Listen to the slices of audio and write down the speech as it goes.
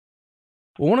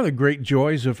Well, one of the great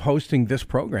joys of hosting this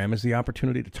program is the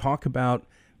opportunity to talk about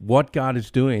what God is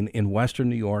doing in Western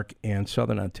New York and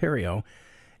Southern Ontario.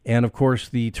 And of course,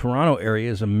 the Toronto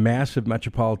area is a massive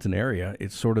metropolitan area.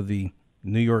 It's sort of the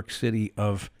New York City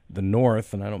of the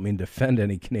North, and I don't mean to offend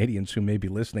any Canadians who may be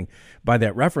listening by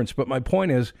that reference, but my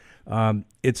point is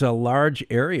it's a large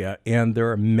area, and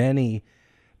there are many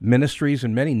ministries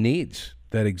and many needs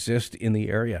that exist in the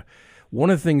area. One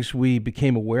of the things we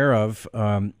became aware of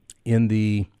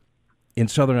in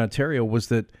Southern Ontario was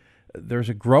that there's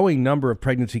a growing number of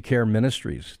pregnancy care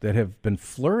ministries that have been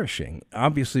flourishing,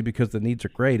 obviously because the needs are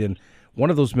great. And one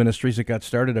of those ministries that got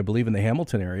started, I believe, in the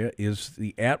Hamilton area is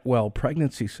the Atwell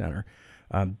Pregnancy Center,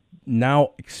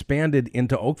 now expanded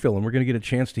into Oakville. And we're going to get a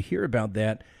chance to hear about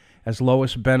that as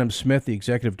Lois Benham-Smith, the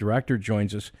executive director,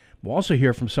 joins us. We'll also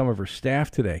hear from some of her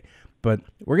staff today. But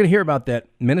we're going to hear about that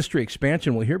ministry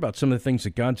expansion. We'll hear about some of the things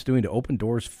that God's doing to open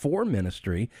doors for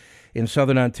ministry in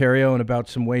Southern Ontario and about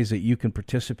some ways that you can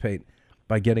participate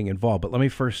by getting involved. But let me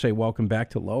first say welcome back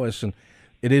to Lois. And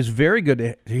it is very good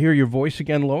to hear your voice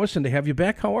again, Lois, and to have you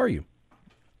back. How are you?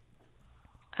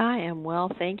 I am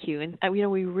well, thank you. And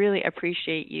we really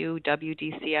appreciate you,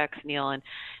 WDCX, Neil,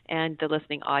 and the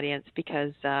listening audience,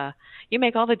 because you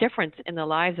make all the difference in the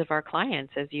lives of our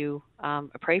clients as you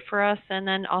pray for us and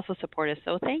then also support us.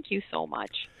 So thank you so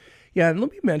much. Yeah, and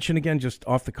let me mention again, just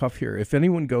off the cuff here, if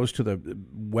anyone goes to the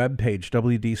webpage,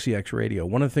 WDCX Radio,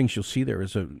 one of the things you'll see there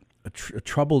is a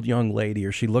troubled young lady,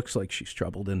 or she looks like she's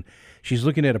troubled, and she's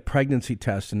looking at a pregnancy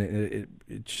test, and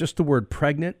it's just the word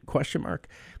pregnant, ?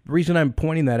 The reason I'm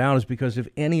pointing that out is because if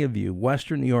any of you,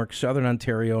 Western New York, Southern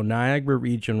Ontario, Niagara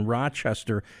region,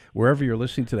 Rochester, wherever you're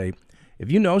listening today,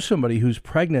 if you know somebody who's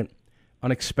pregnant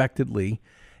unexpectedly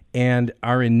and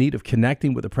are in need of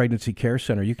connecting with a pregnancy care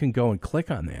center, you can go and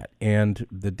click on that, and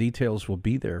the details will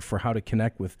be there for how to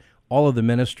connect with all of the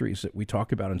ministries that we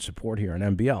talk about and support here on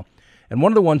MBL. And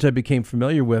one of the ones I became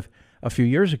familiar with a few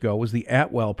years ago was the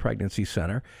Atwell Pregnancy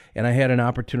Center, and I had an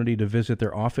opportunity to visit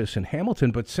their office in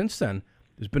Hamilton, but since then,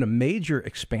 there's been a major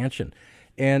expansion.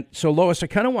 And so, Lois, I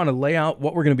kind of want to lay out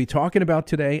what we're going to be talking about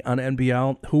today on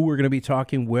NBL, who we're going to be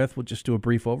talking with. We'll just do a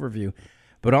brief overview,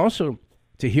 but also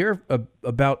to hear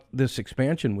about this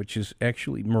expansion, which is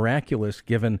actually miraculous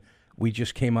given we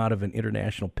just came out of an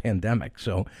international pandemic.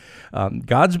 So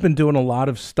God's been doing a lot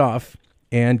of stuff,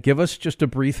 and give us just a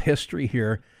brief history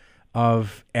here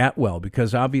of Atwell,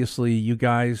 because obviously you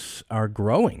guys are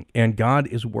growing and God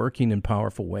is working in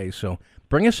powerful ways. So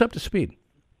bring us up to speed.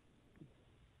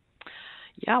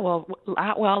 Yeah, well,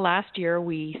 last year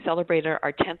we celebrated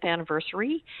our 10th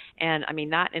anniversary, and I mean,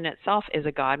 that in itself is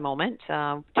a God moment.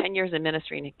 10 years in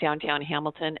ministry in downtown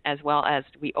Hamilton, as well as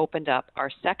we opened up our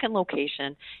second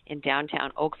location in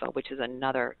downtown Oakville, which is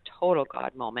another total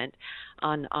God moment,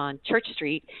 on Church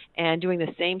Street, and doing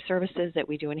the same services that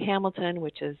we do in Hamilton,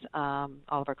 which is all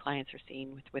of our clients are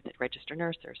seen with a registered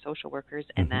nurse or social workers,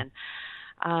 and then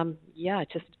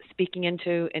just speaking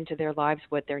into their lives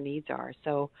what their needs are.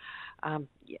 So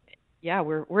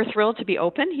we're thrilled to be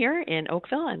open here in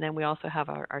Oakville, and then we also have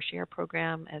our share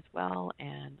program as well,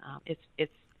 and it's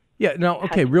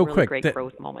real really quick, great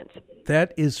growth moments.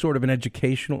 That is sort of an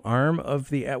educational arm of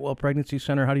the Atwell Pregnancy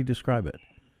Center. How do you describe it?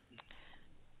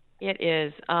 It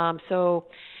is.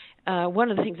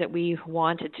 One of the things that we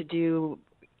wanted to do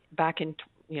back in,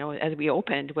 as we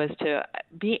opened, was to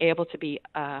be able to be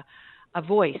a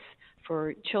voice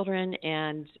for children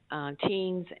and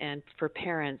teens and for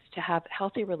parents to have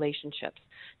healthy relationships.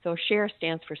 So SHARE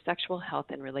stands for Sexual Health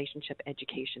and Relationship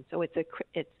Education. So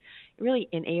it really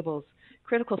enables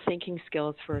critical thinking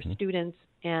skills for students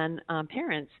and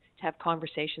parents to have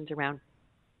conversations around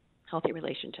healthy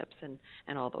relationships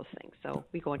and all those things. So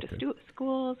we go into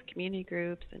schools, community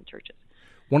groups, and churches.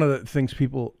 One of the things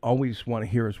people always want to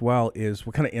hear as well is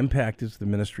what kind of impact is the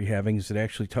ministry having? Is it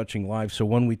actually touching lives? So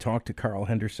when we talk to Carl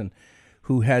Henderson,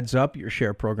 who heads up your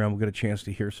SHARE program, we'll get a chance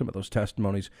to hear some of those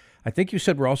testimonies. I think you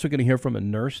said we're also going to hear from a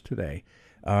nurse today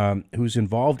who's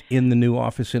involved in the new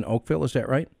office in Oakville. Is that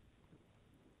right?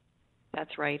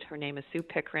 That's right. Her name is Sue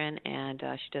Pickren, and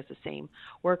she does the same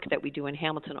work that we do in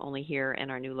Hamilton, only here in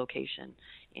our new location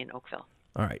in Oakville.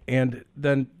 All right. And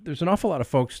then there's an awful lot of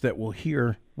folks that will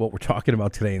hear what we're talking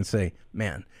about today and say,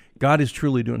 man, God is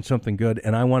truly doing something good,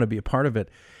 and I want to be a part of it.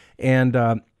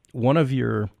 And one of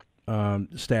your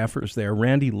staffers there,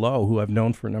 Randy Lowe, who I've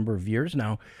known for a number of years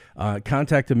now,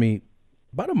 contacted me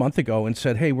about a month ago and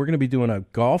said, hey, we're going to be doing a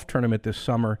golf tournament this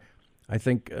summer. I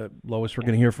think, Lois, we're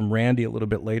going to hear from Randy a little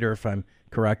bit later, if I'm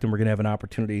correct, and we're going to have an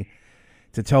opportunity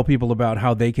to tell people about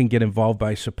how they can get involved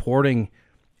by supporting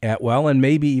Atwell and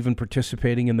maybe even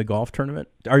participating in the golf tournament.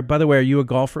 By the way, are you a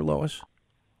golfer, Lois?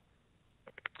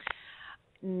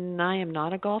 I am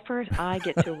not a golfer. I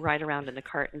get to ride around in the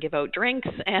cart and give out drinks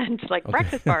and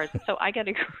breakfast bars. So I get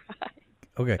to cry.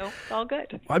 Okay. So it's all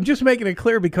good. I'm just making it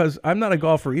clear because I'm not a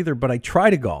golfer either, but I try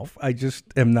to golf. I just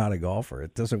am not a golfer.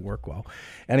 It doesn't work well.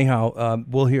 Anyhow,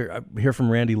 we'll hear from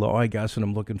Randy Lowe, I guess, and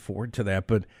I'm looking forward to that.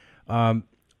 But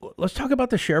let's talk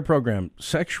about the SHARE program,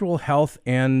 sexual health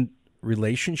and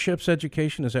relationships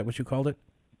education. Is that what you called it?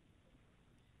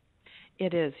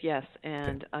 It is, yes.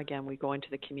 And again, we go into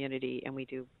the community and we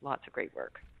do lots of great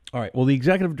work. All right. Well, the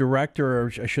executive director,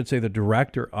 or I should say the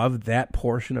director of that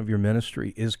portion of your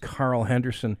ministry is Carl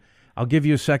Henderson. I'll give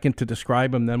you a second to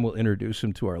describe him, then we'll introduce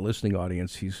him to our listening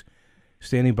audience. He's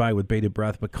standing by with bated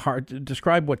breath. But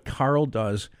describe what Carl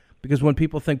does, because when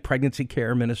people think pregnancy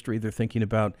care ministry, they're thinking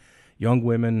about young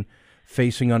women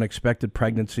facing unexpected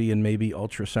pregnancy and maybe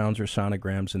ultrasounds or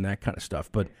sonograms and that kind of stuff.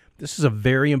 But this is a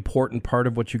very important part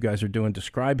of what you guys are doing.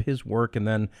 Describe his work, and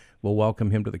then we'll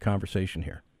welcome him to the conversation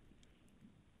here.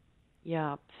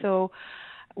 Yeah. So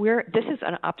this is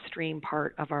an upstream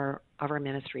part of our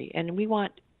ministry, and we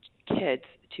want kids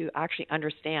to actually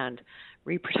understand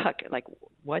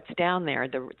what's down there,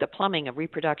 the plumbing of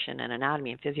reproduction and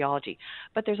anatomy and physiology.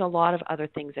 But there's a lot of other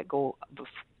things that go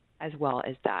as well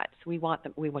as that. So we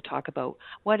will talk about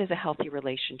what is a healthy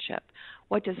relationship.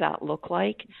 What does that look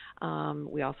like?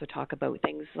 We also talk about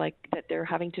things like that they're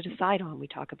having to decide on. We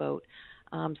talk about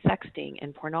sexting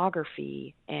and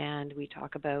pornography, and we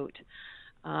talk about,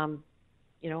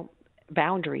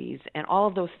 boundaries and all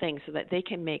of those things, so that they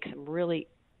can make some really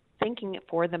thinking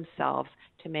for themselves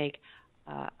to make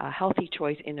a healthy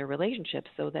choice in their relationships,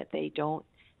 so that they don't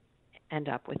end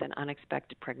up with an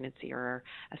unexpected pregnancy or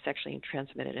a sexually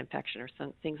transmitted infection or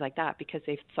some things like that, because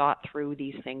they've thought through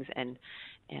these things and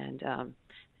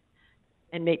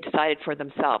decided for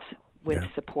themselves with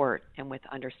support and with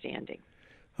understanding.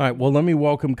 All right, well, let me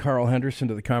welcome Carl Henderson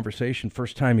to the conversation.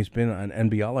 First time he's been on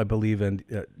NBL, I believe. And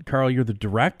Carl, you're the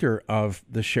director of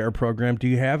the SHARE program. Do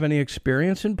you have any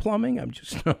experience in plumbing? I'm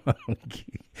sorry.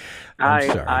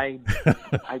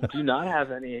 I do not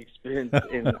have any experience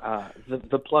in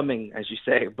the plumbing, as you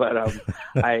say, but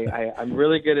I'm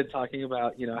really good at talking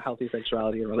about healthy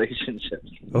sexuality and relationships.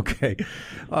 Okay,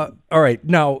 all right.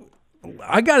 Now,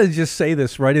 I got to just say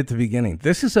this right at the beginning.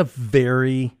 This is a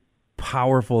very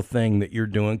powerful thing that you're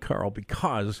doing, Carl,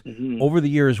 because over the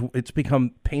years it's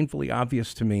become painfully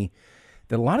obvious to me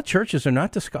that a lot of churches are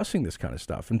not discussing this kind of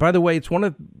stuff. And by the way, it's one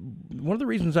of the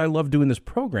reasons I love doing this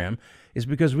program is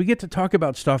because we get to talk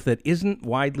about stuff that isn't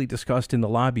widely discussed in the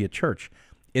lobby at church.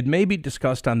 It may be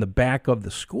discussed on the back of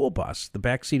the school bus, the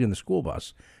back seat in the school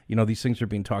bus. These things are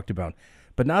being talked about,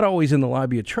 but not always in the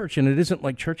lobby at church. And it isn't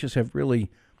like churches have really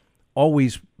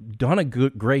always done a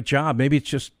great job. Maybe it's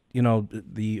just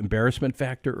the embarrassment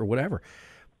factor or whatever.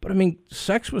 But I mean,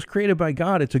 sex was created by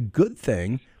God. It's a good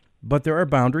thing, but there are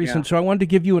boundaries. Yeah. And so I wanted to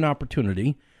give you an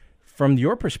opportunity from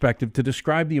your perspective to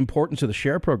describe the importance of the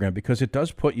SHARE program, because it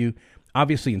does put you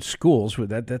obviously in schools,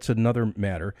 that's another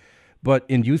matter, but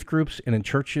in youth groups and in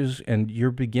churches, and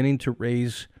you're beginning to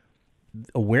raise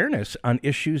awareness on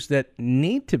issues that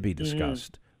need to be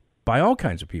discussed by all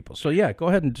kinds of people. So yeah, go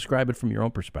ahead and describe it from your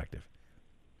own perspective.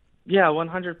 Yeah,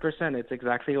 100%. It's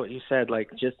exactly what you said.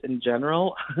 Just in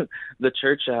general, the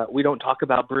church, we don't talk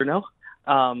about Bruno.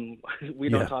 We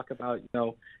don't talk about,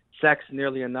 sex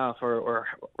nearly enough, or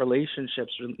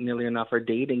relationships nearly enough, or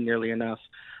dating nearly enough.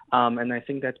 And I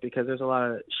think that's because there's a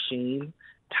lot of shame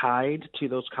tied to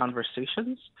those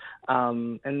conversations.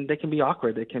 And they can be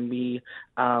awkward. They can be,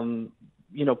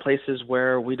 places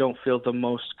where we don't feel the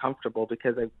most comfortable,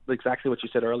 because exactly what you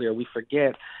said earlier, we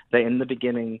forget that in the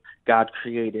beginning God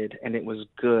created and it was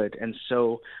good. And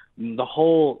so the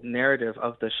whole narrative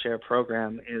of the SHARE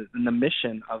program and the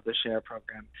mission of the SHARE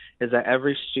program is that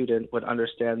every student would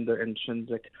understand their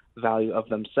intrinsic value of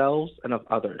themselves and of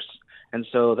others. And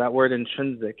so that word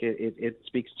intrinsic, it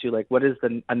speaks to what is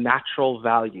a natural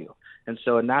value. And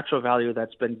so a natural value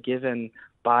that's been given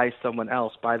by someone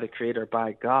else, by the Creator,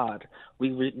 by God. We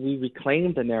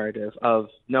reclaim the narrative of,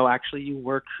 no, actually you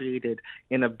were created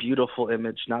in a beautiful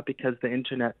image, not because the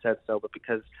internet said so, but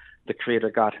because the Creator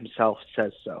God himself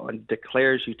says so and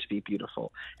declares you to be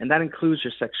beautiful. And that includes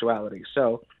your sexuality.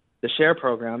 So the SHARE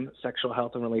program, Sexual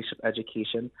Health and Relationship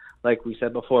Education, like we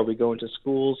said before, we go into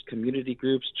schools, community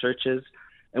groups, churches,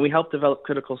 and we help develop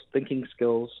critical thinking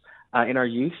skills in our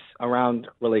youth around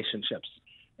relationships.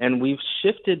 And we've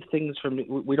shifted things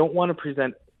we don't want to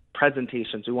present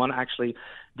presentations. We want to actually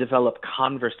develop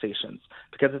conversations,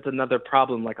 because it's another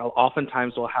problem.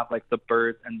 Oftentimes we'll have the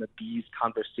birds and the bees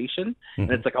conversation, and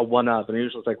it's a one of, and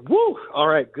usually it's woo, all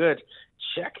right, good,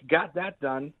 check, got that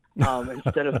done.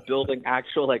 Instead of building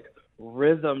actual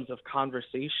rhythms of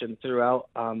conversation throughout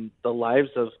the lives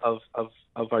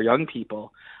of our young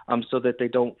people, so that they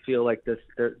don't feel like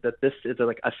that this is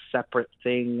like a separate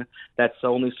thing that's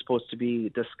only supposed to be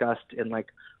discussed in like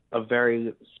a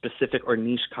very specific or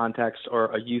niche context, or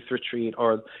a youth retreat,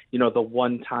 or the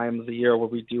one time of the year where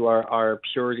we do our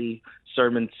purity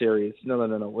sermon series.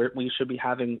 No. We should be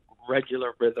having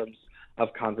regular rhythms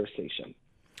of conversation.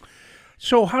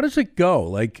 So how does it go?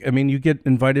 Like, I mean, you get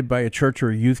invited by a church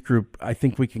or a youth group. I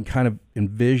think we can kind of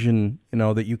envision,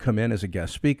 that you come in as a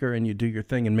guest speaker and you do your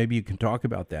thing, and maybe you can talk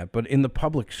about that. But in the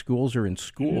public schools or in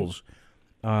schools,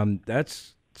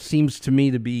 that seems to me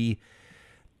to be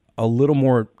a little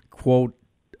more, quote,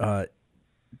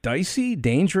 dicey,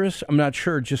 dangerous. I'm not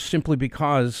sure, just simply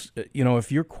because,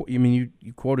 if you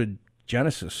quoted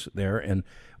Genesis there, and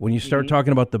when you start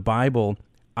talking about the Bible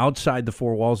outside the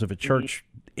four walls of a church,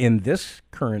 in this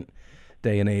current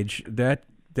day and age, that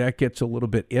gets a little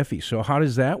bit iffy. So how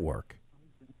does that work?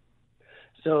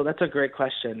 So that's a great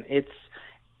question.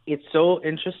 It's so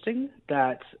interesting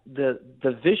that the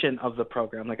vision of the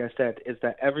program, like I said, is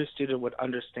that every student would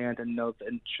understand and know the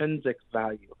intrinsic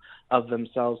value of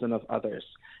themselves and of others.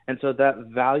 And so that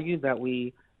value that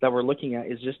we're looking at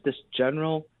is just this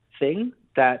general thing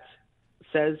that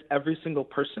says every single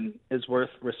person is worth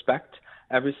respect,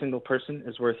 every single person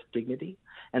is worth dignity.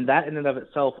 And that in and of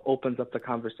itself opens up the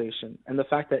conversation. And the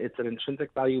fact that it's an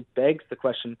intrinsic value begs the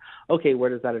question, okay, where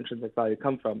does that intrinsic value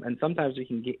come from? And sometimes we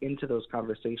can get into those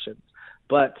conversations.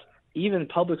 But even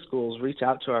public schools reach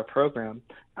out to our program,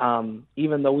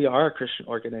 even though we are a Christian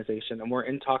organization, and we're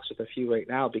in talks with a few right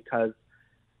now, because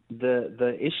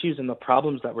the issues and the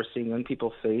problems that we're seeing young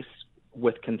people face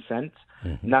with consent,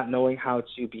 not knowing how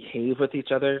to behave with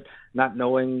each other, not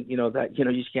knowing, that,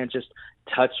 you can't just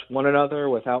touch one another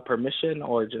without permission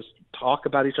or just talk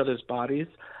about each other's bodies.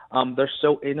 They're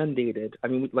so inundated. I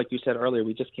mean, like you said earlier,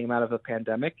 we just came out of a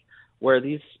pandemic where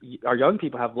our young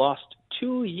people have lost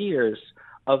 2 years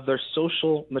of their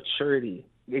social maturity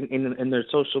in their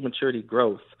social maturity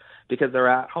growth, because they're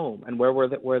at home. And where were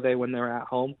they when they were at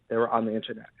home? They were on the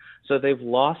internet. So they've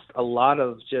lost a lot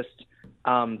of just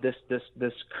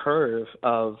this curve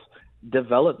of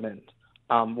development,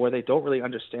 where they don't really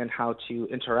understand how to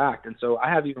interact. And so I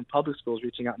have even public schools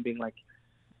reaching out and being like,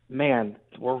 man,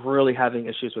 we're really having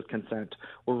issues with consent.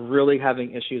 We're really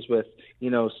having issues with,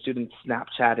 students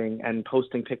Snapchatting and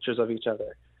posting pictures of each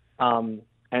other.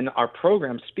 And our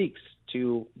program speaks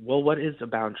to, well, what is a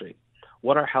boundary?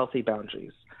 What are healthy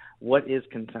boundaries? What is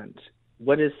consent?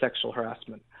 What is sexual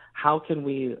harassment? How can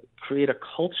we create a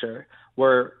culture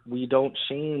where we don't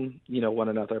shame, one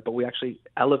another, but we actually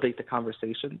elevate the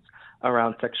conversations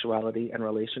around sexuality and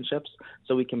relationships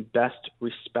so we can best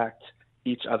respect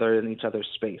each other in each other's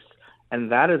space?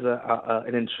 And that is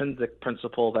an intrinsic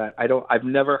principle that I've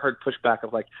never heard pushback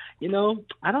of, like,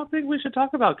 I don't think we should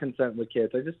talk about consent with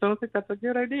kids. I just don't think that's a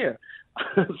good idea.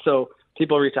 So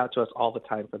people reach out to us all the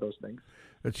time for those things.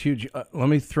 That's huge. Let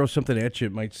me throw something at you.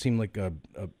 It might seem like a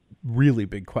really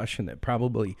big question that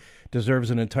probably deserves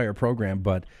an entire program,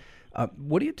 but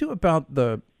what do you do about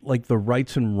the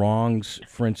rights and wrongs,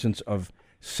 for instance, of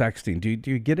sexting?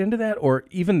 Do you get into that? Or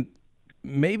even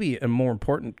maybe a more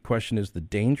important question is the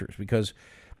dangers, because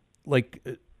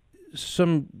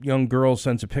some young girl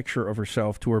sends a picture of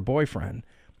herself to her boyfriend,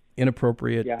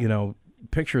 inappropriate,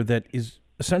 picture that is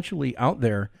essentially out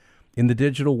there in the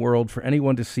digital world for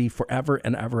anyone to see forever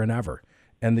and ever and ever.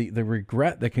 And the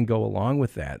regret that can go along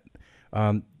with that.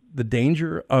 The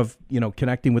danger of,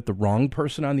 connecting with the wrong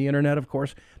person on the internet, of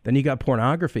course. Then you got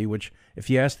pornography, which if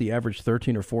you ask the average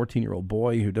 13 or 14-year-old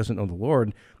boy who doesn't know the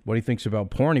Lord what he thinks about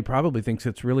porn, he probably thinks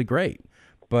it's really great.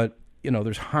 But,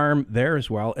 there's harm there as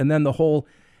well. And then the whole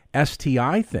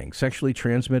STI thing, sexually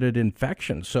transmitted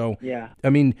infection. So, I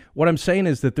mean, what I'm saying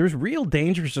is that there's real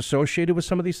dangers associated with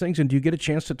some of these things. And do you get a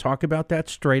chance to talk about that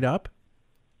straight up?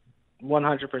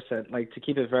 100%. Like, to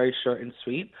keep it very short and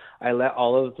sweet, I let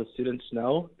all of the students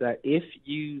know that if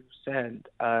you send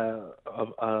an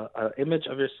image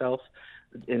of yourself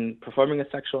in performing a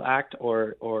sexual act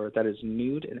or that is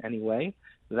nude in any way,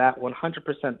 that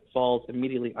 100% falls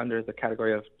immediately under the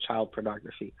category of child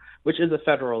pornography, which is a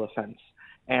federal offense.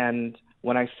 And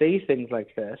when I say things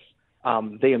like this,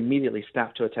 they immediately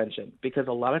snap to attention, because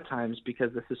a lot of times,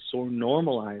 because this is so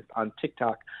normalized on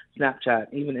TikTok,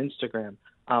 Snapchat, even Instagram,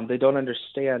 they don't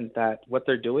understand that what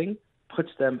they're doing puts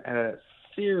them at a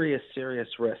serious, serious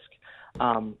risk.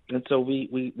 And so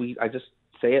I just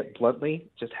say it bluntly,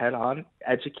 just head on,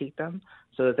 educate them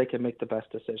so that they can make the best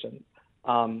decision.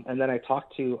 And then I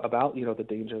talk about, the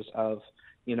dangers of,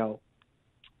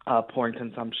 porn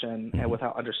consumption, and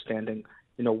without understanding,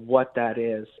 what that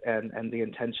is and the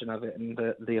intention of it and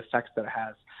the effects that it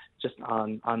has just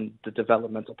on the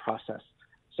developmental process.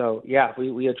 So yeah,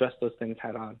 we address those things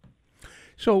head on.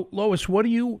 So Lois, what do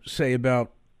you say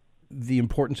about the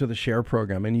importance of the SHARE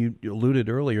program? And you alluded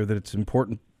earlier that it's an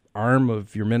important arm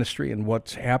of your ministry and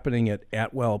what's happening at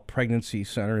Atwell Pregnancy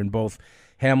Center in both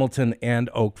Hamilton and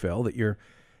Oakville, that you're,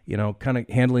 kind of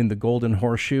handling the Golden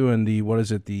Horseshoe and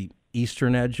the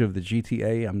eastern edge of the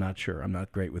GTA. I'm not sure. I'm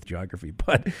not great with geography,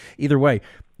 but either way,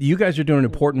 you guys are doing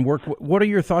important work. What are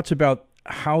your thoughts about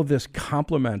how this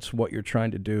complements what you're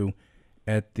trying to do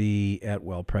at the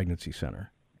Atwell Pregnancy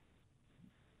Center?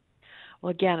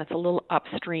 Well, again, it's a little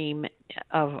upstream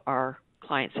of our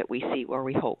clients that we see, where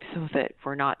we hope, so that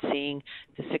we're not seeing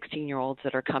the 16-year-olds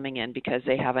that are coming in because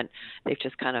they've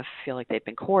just kind of feel like they've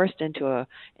been coerced into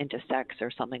sex or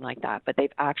something like that. But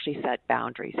they've actually set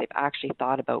boundaries. They've actually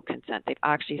thought about consent. They've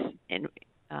actually,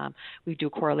 we do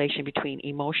correlation between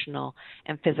emotional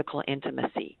and physical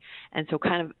intimacy. And so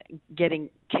kind of getting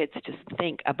kids to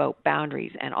think about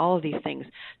boundaries and all of these things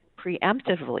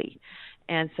preemptively.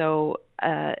 And so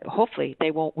hopefully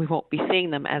we won't be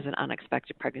seeing them as an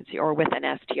unexpected pregnancy or with an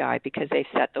STI, because they've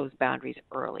set those boundaries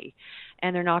early.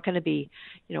 And they're not going to be,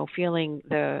 feeling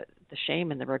the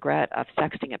shame and the regret of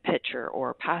sexting a picture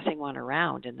or passing one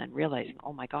around and then realizing,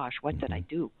 oh my gosh, what did I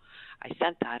do? I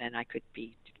sent that and I could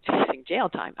be facing jail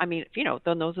time. I mean,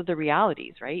 then those are the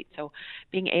realities, right? So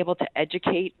being able to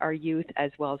educate our youth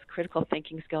as well as critical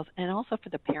thinking skills, and also for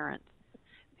the parents.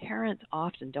 Parents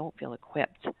often don't feel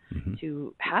equipped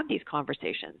to have these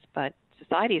conversations, but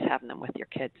society is having them with your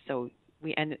kids. So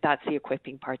and that's the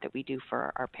equipping part that we do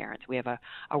for our parents. We have a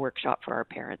workshop for our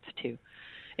parents too.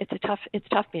 It's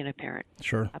tough being a parent.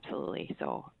 Sure. Absolutely.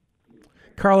 So,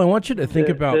 Carl, I want you to think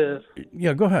about.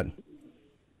 Yeah, go ahead.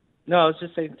 No, I was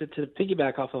just saying to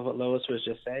piggyback off of what Lois was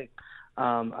just saying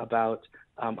about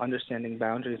understanding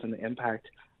boundaries and the impact.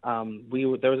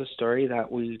 There was a story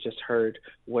that we just heard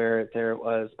where there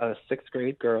was a 6th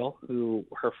grade girl who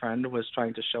her friend was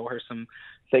trying to show her some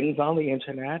things on the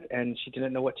internet, and she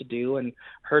didn't know what to do. And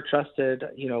her trusted,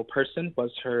 person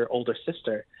was her older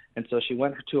sister. And so she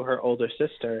went to her older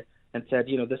sister and said,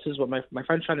 this is what my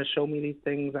friend's trying to show me these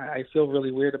things. I feel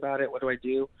really weird about it. What do I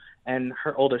do? And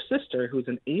her older sister, who's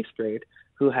in 8th grade,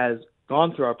 who has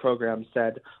gone through our program,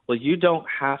 said, well, you don't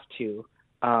have to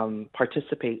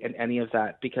participate in any of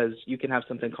that, because you can have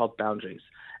something called boundaries,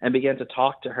 and began to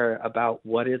talk to her about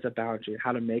what is a boundary,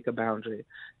 how to make a boundary.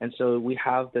 And so we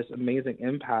have this amazing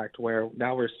impact where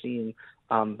now we're seeing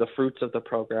the fruits of the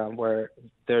program, where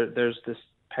there's this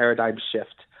paradigm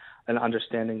shift and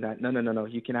understanding that no,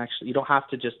 you don't have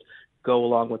to just go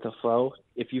along with the flow.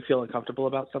 If you feel uncomfortable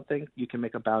about something, you can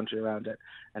make a boundary around it.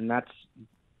 And that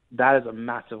is a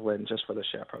massive win just for the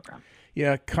SHARE program.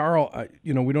 Yeah, Carl,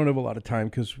 we don't have a lot of time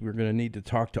because we're going to need to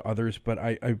talk to others, but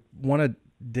I want to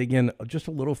dig in just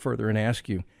a little further and ask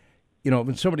you,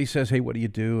 when somebody says, hey, what do you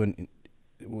do? And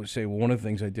we'll say, well, one of the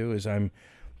things I do is I'm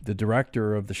the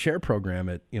director of the SHARE program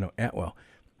at, Atwell.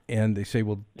 And they say,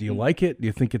 well, do you like it? Do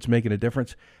you think it's making a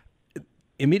difference?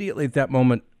 Immediately at that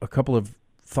moment, a couple of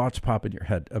thoughts pop in your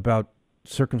head about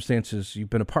circumstances you've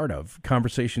been a part of,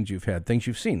 conversations you've had, things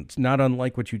you've seen. It's not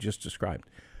unlike what you just described.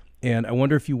 And I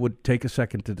wonder if you would take a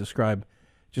second to describe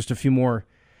just a few more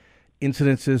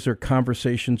incidences or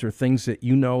conversations or things that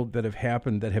that have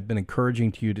happened that have been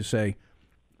encouraging to you to say,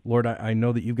 Lord, I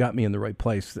know that you got me in the right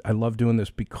place. I love doing this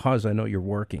because I know you're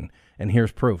working, and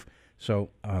here's proof. So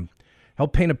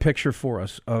help paint a picture for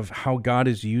us of how God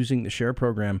is using the SHARE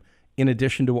program in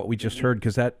addition to what we just heard,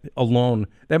 because that alone,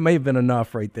 that may have been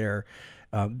enough right there.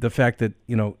 The fact that,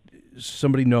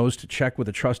 somebody knows to check with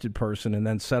a trusted person and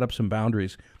then set up some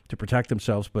boundaries to protect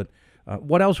themselves. But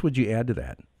what else would you add to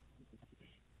that?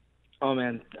 Oh,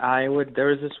 man, there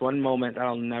was this one moment that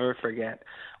I'll never forget.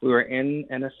 We were in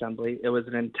an assembly. It was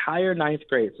an entire 9th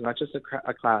grade, so not just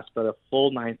a class, but a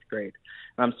full 9th grade.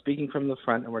 And I'm speaking from the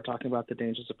front, and we're talking about the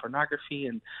dangers of pornography,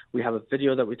 and we have a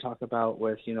video that we talk about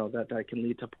with, that can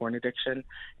lead to porn addiction.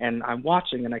 And I'm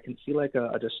watching, and I can see like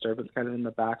a disturbance kind of in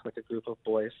the back, like a group of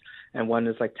boys, and one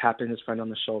is like tapping his friend on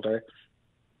the shoulder.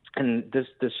 And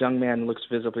this young man looks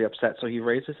visibly upset, so he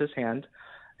raises his hand.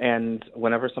 And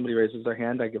whenever somebody raises their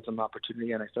hand, I give them an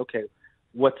opportunity, and I say, okay,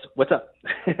 what's up?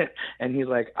 And he's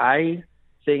like, I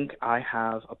think I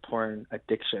have a porn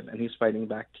addiction. And he's fighting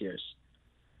back tears.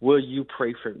 Will you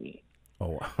pray for me?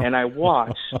 Oh, wow. And I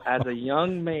watch as a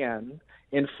young man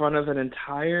in front of an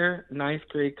entire 9th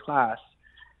grade class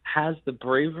has the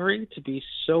bravery to be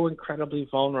so incredibly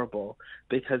vulnerable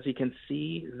because he can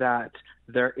see that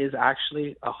there is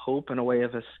actually a hope and a way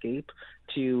of escape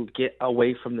to get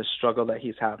away from the struggle that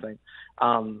he's having.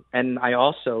 And I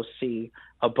also see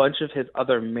a bunch of his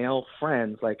other male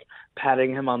friends like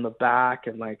patting him on the back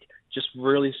and like just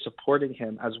really supporting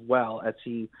him as well as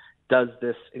he does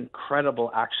this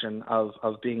incredible action of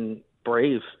being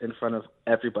brave in front of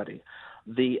everybody.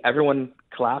 Everyone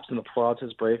claps and applauds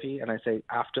his bravery, and I say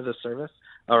after the service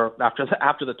or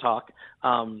after the talk,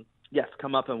 yes,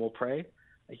 come up and we'll pray.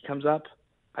 He comes up,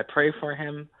 I pray for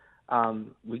him.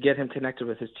 We get him connected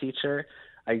with his teacher.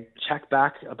 I check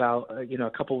back about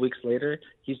a couple weeks later.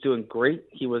 He's doing great.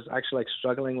 He was actually like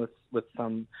struggling with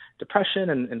some depression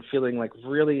and feeling like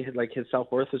really like his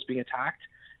self-worth was being attacked.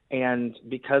 And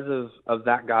because of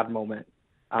that God moment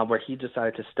where he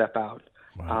decided to step out,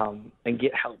 wow, and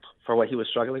get help for what he was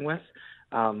struggling with,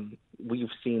 we've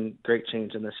seen great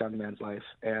change in this young man's life,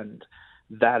 and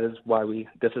that is why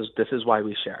this is why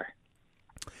we share.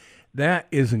 That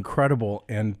is incredible,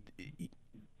 and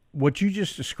what you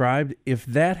just described, if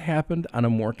that happened on a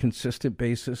more consistent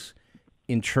basis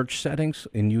in church settings,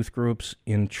 in youth groups,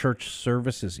 in church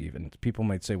services even, people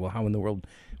might say, well, how in the world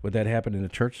would that happen in a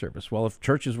church service? Well, if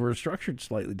churches were structured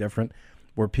slightly different,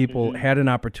 where people had an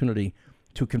opportunity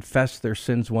to confess their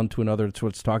sins one to another, that's what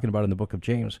it's talking about in the book of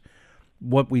James,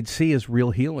 what we'd see is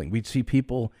real healing. We'd see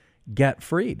people get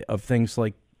freed of things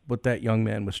like what that young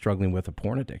man was struggling with, a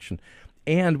porn addiction.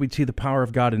 And we'd see the power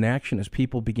of God in action as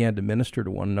people began to minister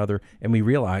to one another, and we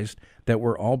realized that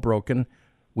we're all broken,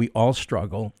 we all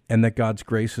struggle, and that God's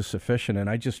grace is sufficient. And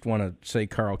I just want to say,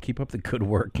 Carl, keep up the good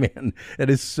work, man. It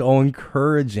is so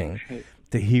encouraging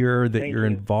to hear that you're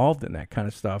involved in that kind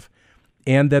of stuff,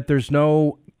 and that there's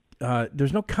no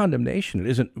condemnation. It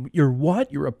isn't, you're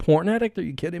what? You're a porn addict? Are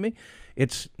you kidding me?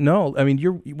 It's no. I mean,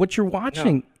 what you're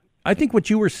watching. No. I think what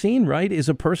you were seeing, right, is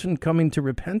a person coming to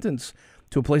repentance,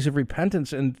 to a place of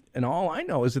repentance, and all I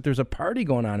know is that there's a party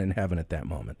going on in heaven at that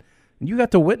moment, and you got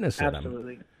to witness it.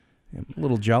 Absolutely. I'm a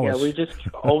little jealous. Yeah, we just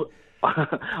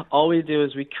all we do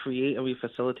is we create and we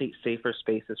facilitate safer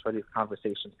spaces for these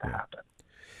conversations to happen,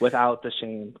 without the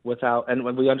shame, and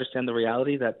when we understand the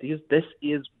reality that this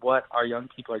is what our young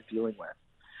people are dealing with,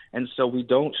 and so we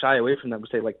don't shy away from them. We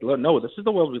say like, no, this is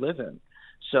the world we live in.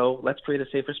 So let's create a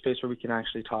safer space where we can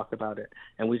actually talk about it,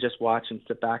 and we just watch and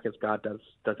sit back as God does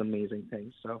amazing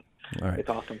things. So It's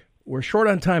awesome. We're short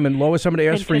on time, and Lois, I'm going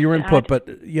to ask for your input, but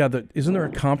isn't there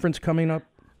a conference coming up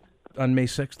on May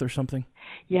 6th or something?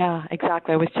 Yeah,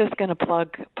 exactly. I was just going to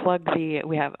plug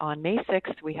we have on May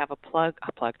 6th, we have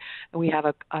we have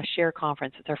a share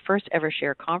conference. It's our first ever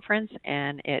share conference,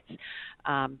 and it's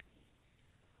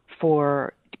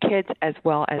for kids as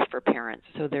well as for parents.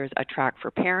 So there's a track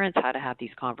for parents, how to have these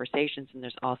conversations, and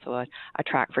there's also a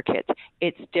track for kids.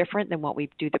 It's different than what we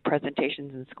do the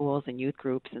presentations in schools and youth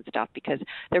groups and stuff, because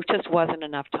there just wasn't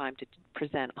enough time to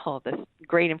present all of this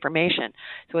great information.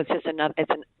 So it's just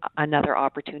another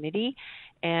opportunity.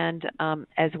 And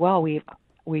as well, we've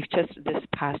just this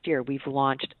past year we've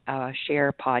launched a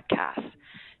share podcast.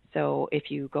 So if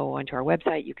you go onto our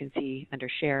website, you can see under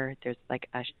share, there's like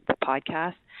the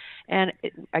podcast. And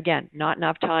again, not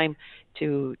enough time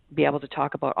to be able to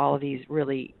talk about all of these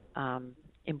really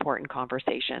important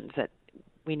conversations that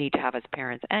we need to have as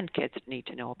parents, and kids need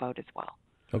to know about as well.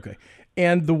 Okay.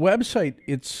 And the website,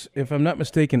 it's, if I'm not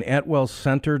mistaken,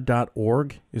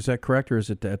 atwellcenter.org. Is that correct, or is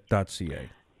it .ca?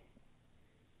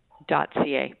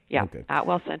 .ca, yeah. Okay.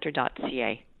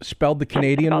 Atwellcenter.ca. Spelled the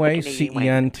Canadian way,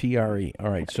 CENTRE. All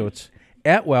right, so it's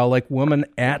Atwell, like woman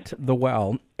at the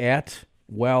well,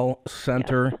 Atwell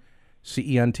Center,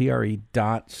 CENTRE.ca.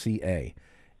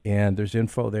 And there's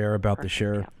info there about the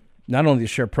share, not only the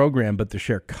share program, but the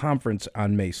share conference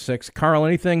on May 6th. Carl,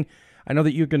 anything? I know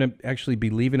that you're going to actually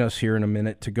be leaving us here in a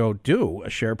minute to go do a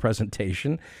share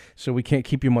presentation, so we can't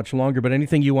keep you much longer, but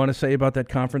anything you want to say about that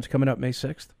conference coming up May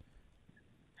 6th?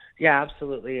 Yeah,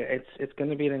 absolutely. It's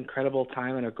going to be an incredible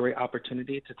time and a great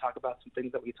opportunity to talk about some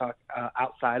things that we talk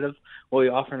outside of what we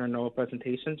offer in our normal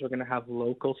presentations. We're going to have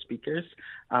local speakers.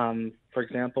 For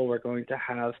example, we're going to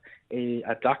have a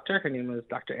doctor. Her name is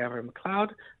Dr. Amber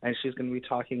McLeod, and she's going to be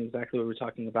talking exactly what we were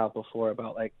talking about before,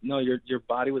 about like, no, your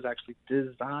body was actually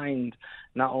designed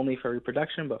not only for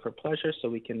reproduction but for pleasure, so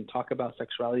we can talk about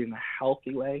sexuality in a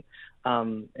healthy way,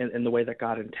 in the way that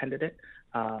God intended it.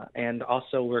 And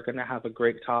also, we're going to have a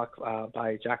great talk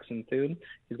by Jackson Thune.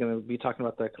 He's going to be talking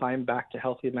about the climb back to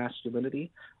healthy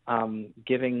masculinity,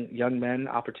 giving young men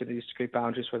opportunities to create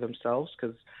boundaries for themselves,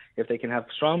 because if they can have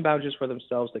strong boundaries for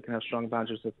themselves, they can have strong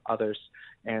boundaries with others,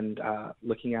 and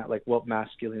looking at like what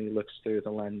masculinity looks through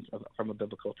the lens from a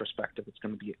biblical perspective. It's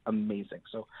going to be amazing.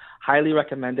 So highly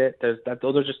recommend it.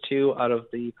 Those are just two out of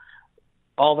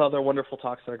all the other wonderful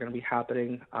talks that are going to be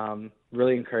happening.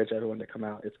 Really encourage everyone to come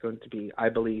out. It's going to be, I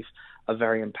believe, a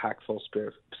very impactful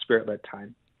spirit-led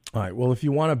time. All right. Well, if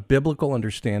you want a biblical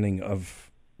understanding of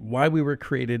why we were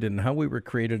created and how we were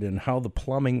created and how the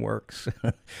plumbing works,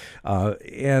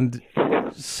 and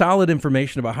solid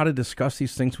information about how to discuss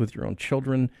these things with your own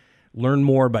children, learn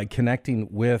more by connecting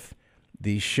with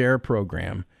the SHARE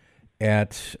program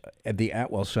at the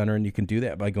Atwell Center, and you can do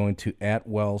that by going to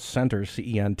Atwell Center,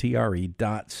 CENTRE.ca.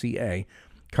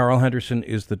 Carl Henderson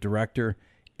is the director,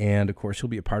 and of course he'll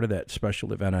be a part of that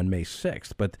special event on May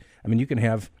 6th. But I mean, you can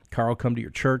have Carl come to your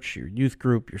church, your youth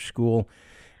group, your school,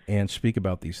 and speak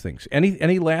about these things.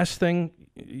 Any last thing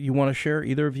you want to share,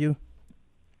 either of you?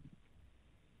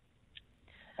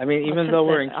 I mean, even though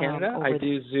we're in Canada, I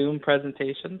do Zoom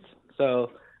presentations,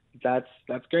 so that's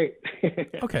great.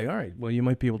 Okay, all right. Well, you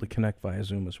might be able to connect via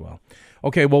Zoom as well.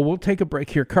 Okay, well, we'll take a break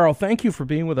here. Carl, thank you for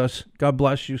being with us. God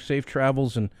bless you. Safe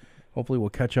travels, and hopefully we'll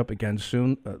catch up again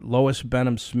soon. Lois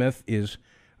Benham-Smith is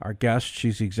our guest.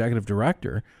 She's the executive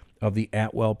director of the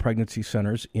Atwell Pregnancy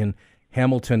Centers in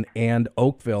Hamilton and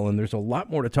Oakville, and there's a lot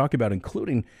more to talk about,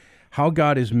 including how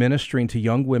God is ministering to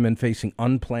young women facing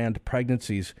unplanned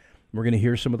pregnancies. We're going to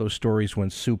hear some of those stories when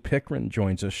Sue Pickren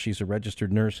joins us. She's a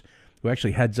registered nurse who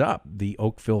actually heads up the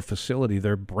Oakville facility,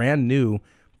 their brand new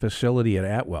facility at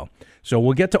Atwell. So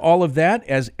we'll get to all of that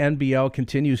as NBL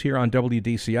continues here on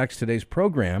WDCX. Today's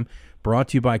program brought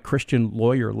to you by Christian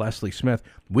lawyer Leslie Smith.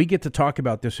 We get to talk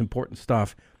about this important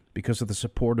stuff because of the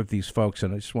support of these folks,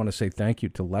 and I just want to say thank you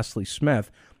to Leslie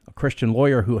Smith, a Christian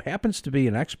lawyer who happens to be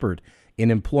an expert in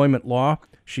employment law.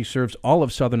 She serves all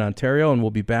of Southern Ontario, and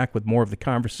we'll be back with more of the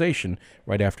conversation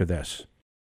right after this.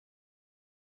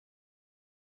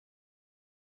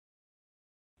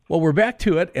 Well, we're back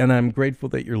to it, and I'm grateful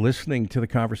that you're listening to the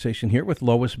conversation here with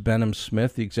Lois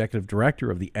Benham-Smith, the executive director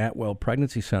of the Atwell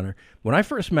Pregnancy Center. When I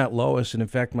first met Lois, and in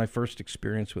fact my first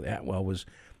experience with Atwell was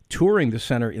touring the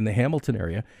center in the Hamilton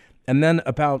area, and then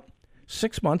about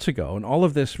 6 months ago, and all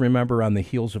of this, remember, on the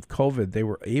heels of COVID, they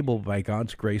were able, by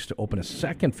God's grace, to open a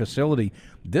second facility,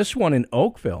 this one in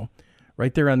Oakville,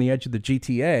 right there on the edge of the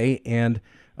GTA, and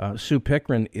Sue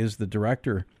Pickren is the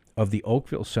director of the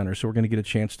Oakville Center, so we're going to get a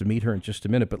chance to meet her in just a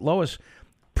minute. But Lois,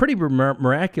 pretty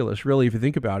miraculous, really, if you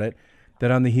think about it, that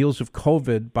on the heels of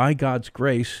COVID, by God's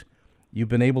grace, you've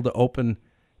been able to open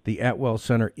the Atwell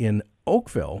Center in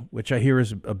Oakville, which I hear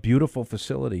is a beautiful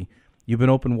facility. You've been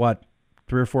open,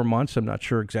 3 or 4 months? I'm not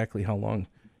sure exactly how long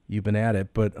you've been at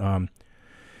it, but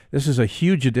this is a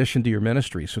huge addition to your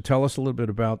ministry. So tell us a little bit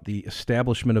about the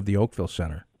establishment of the Oakville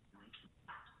Center.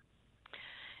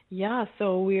 Yeah,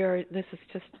 so this is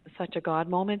just such a God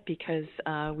moment because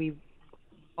we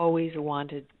always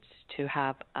wanted to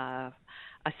have a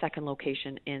second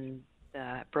location in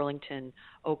the Burlington,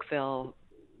 Oakville,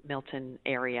 Milton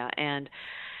area. And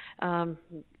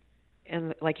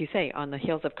like you say, on the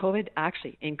heels of COVID,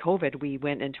 actually in COVID, we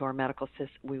went into our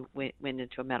we went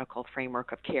into a medical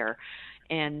framework of care,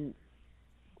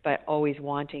 but always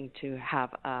wanting to have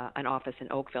an office in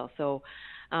Oakville. So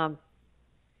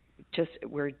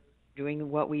we're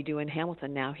doing what we do in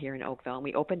Hamilton now here in Oakville. And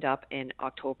we opened up in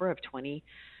October of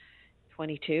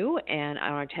 2022 and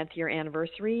on our 10th year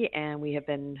anniversary, and we have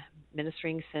been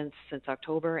ministering since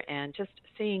October, and just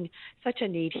seeing such a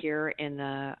need here in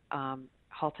the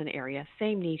Halton area,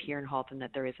 same need here in Halton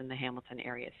that there is in the Hamilton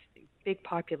area. Big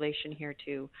population here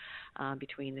too,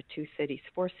 between the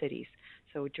 4 cities.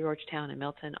 So Georgetown and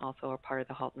Milton also are part of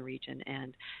the Halton region.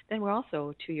 And then we're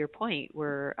also, to your point,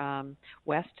 we're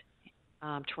west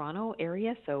Toronto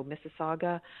area, so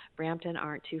Mississauga, Brampton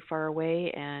aren't too far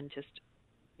away, and just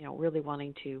really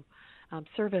wanting to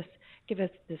give us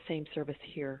the same service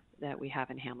here that we have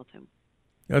in Hamilton.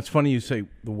 It's funny you say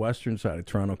the western side of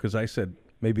Toronto, because I said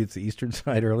maybe it's the eastern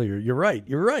side earlier. You're right.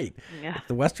 Yeah. It's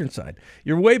the western side.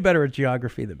 You're way better at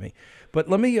geography than me. But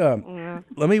let me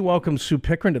welcome Sue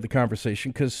Pickren to the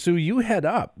conversation, because Sue, you head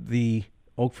up the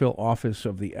Oakville office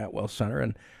of the Atwell Center,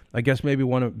 and I guess maybe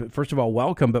first of all,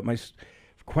 welcome, but my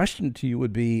question to you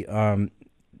would be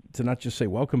to not just say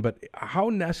welcome, but how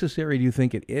necessary do you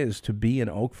think it is to be in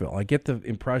Oakville? I get the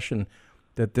impression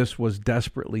that this was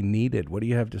desperately needed. What do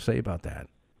you have to say about that?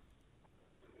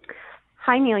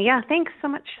 Hi, Neil. Yeah, thanks so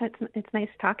much. It's nice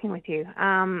talking with you.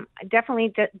 I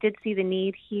definitely did see the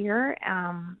need here,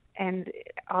 and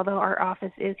although our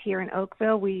office is here in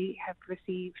Oakville, we have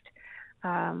received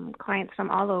clients from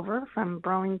all over, from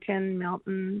Burlington,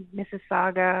 Milton,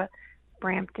 Mississauga,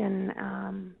 Brampton,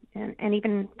 and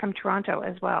even from Toronto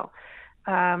as well.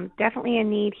 Definitely a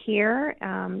need here,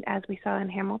 as we saw in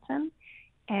Hamilton,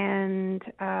 and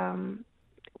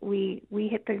we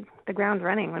hit the ground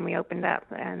running when we opened up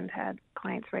and had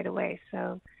clients right away.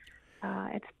 So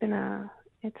it's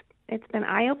been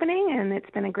eye-opening, and it's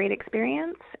been a great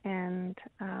experience, and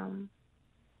I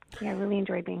really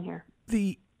enjoy being here.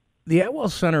 The Atwell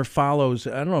Center follows,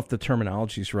 I don't know if the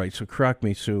terminology is right, so correct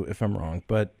me, Sue, if I'm wrong,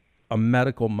 but a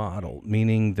medical model,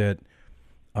 meaning that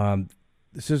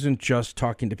this isn't just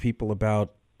talking to people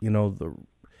about,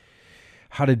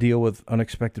 how to deal with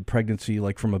unexpected pregnancy,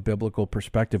 like from a biblical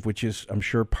perspective, which is, I'm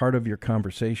sure, part of your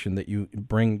conversation, that you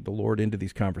bring the Lord into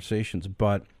these conversations.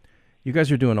 But you guys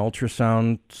are doing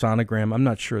ultrasound, sonogram. I'm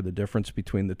not sure the difference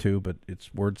between the two, but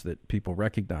it's words that people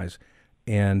recognize.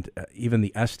 And even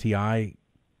the STI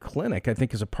clinic, I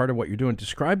think, is a part of what you're doing.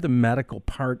 Describe the medical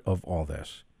part of all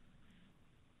this.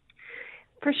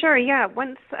 For sure, yeah.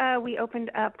 Once we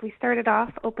opened up, we started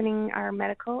off opening our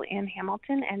medical in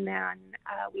Hamilton, and then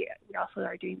we also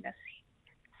are doing this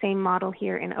same model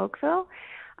here in Oakville.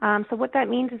 So what that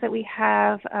means is that we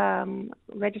have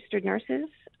registered nurses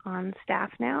on staff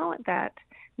now that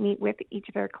meet with each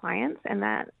of our clients, and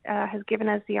that has given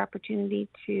us the opportunity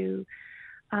to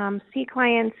see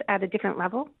clients at a different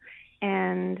level.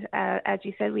 And as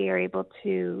you said, we are able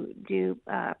to do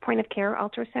point-of-care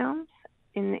ultrasounds.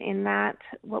 In that,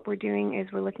 what we're doing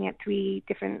is we're looking at 3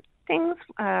 different things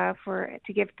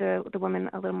to give the woman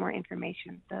a little more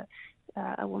information.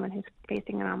 A woman who's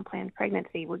facing an unplanned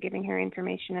pregnancy, we're giving her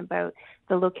information about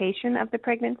the location of the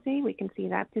pregnancy. We can see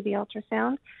that through the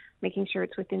ultrasound, making sure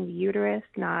it's within the uterus,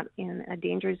 not in a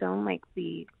danger zone like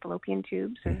the fallopian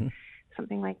tubes or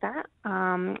something like that.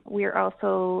 We're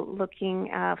also looking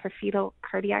for fetal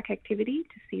cardiac activity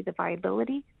to see the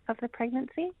viability of the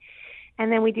pregnancy. And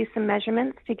then we do some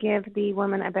measurements to give the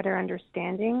woman a better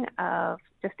understanding of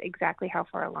just exactly how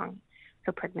far along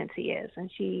her pregnancy is.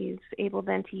 And she's able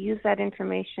then to use that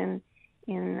information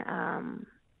in,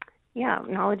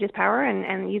 knowledge is power,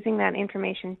 and using that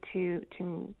information to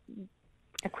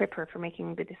equip her for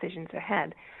making the decisions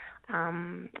ahead.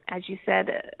 As you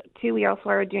said, too, we also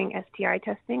are doing STI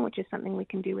testing, which is something we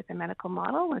can do with a medical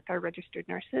model with our registered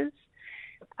nurses.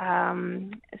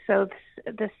 So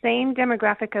the same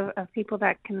demographic of people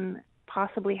that can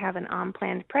possibly have an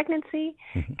unplanned pregnancy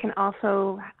can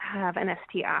also have an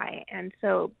STI. And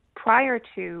so prior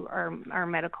to our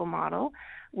medical model,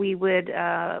 we would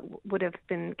have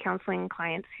been counseling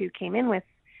clients who came in with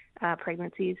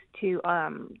pregnancies to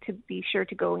be sure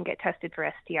to go and get tested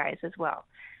for STIs as well.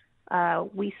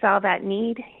 We saw that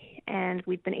need, and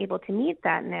we've been able to meet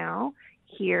that now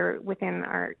here within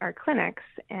our clinics,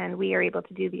 and we are able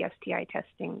to do the STI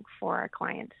testing for our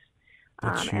clients.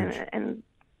 That's huge. And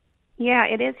yeah,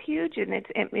 it is huge, and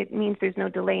it means there's no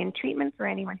delay in treatment for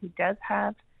anyone who does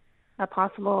have a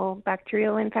possible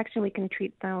bacterial infection. We can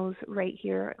treat those right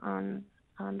here on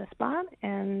the spot,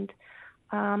 and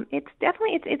it's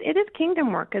definitely it is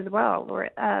kingdom work as well.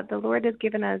 The Lord has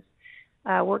given us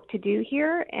work to do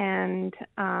here, and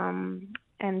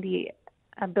the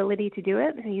ability to do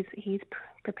it. He's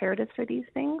prepared us for these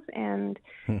things, and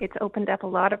it's opened up a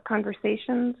lot of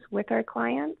conversations with our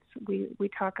clients.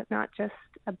 We talk not just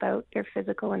about their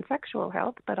physical and sexual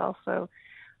health, but also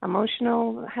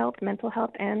emotional health, mental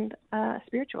health, and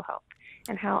spiritual health,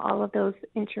 and how all of those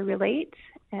interrelate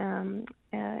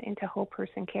into whole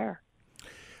person care.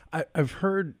 I've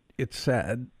heard it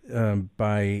said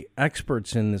by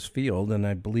experts in this field, and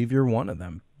I believe you're one of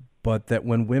them, but that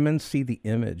when women see the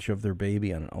image of their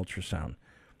baby on an ultrasound,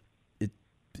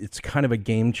 it's kind of a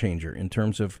game changer in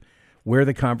terms of where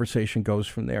the conversation goes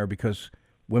from there, because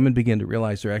women begin to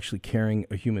realize they're actually carrying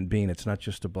a human being. It's not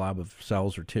just a blob of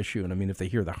cells or tissue. And I mean, if they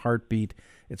hear the heartbeat,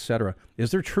 et cetera, is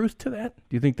there truth to that?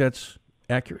 Do you think that's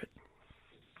accurate?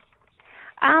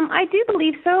 I do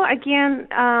believe so. Again,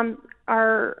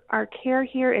 our care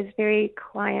here is very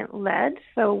client-led,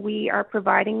 so we are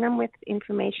providing them with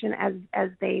information as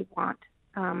they want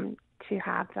to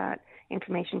have that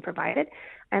information provided.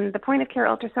 And the point-of-care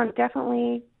ultrasound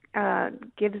definitely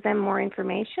gives them more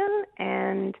information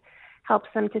and helps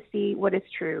them to see what is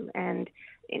true. And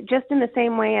just in the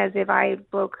same way as if I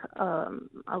broke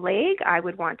a leg, I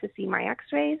would want to see my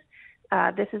x-rays.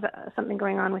 This is something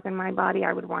going on within my body.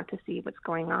 I would want to see what's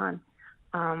going on.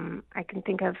 I can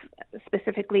think of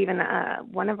specifically even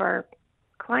one of our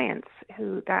clients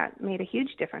who that made a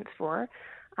huge difference for.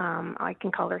 I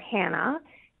can call her Hannah,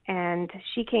 and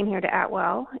she came here to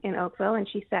Atwell in Oakville, and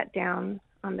she sat down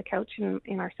on the couch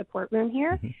in our support room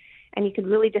here, and you could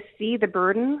really just see the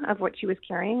burden of what she was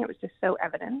carrying. It was just so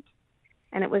evident.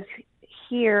 And it was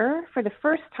here for the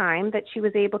first time that she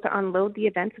was able to unload the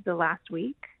events of the last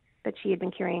week that she had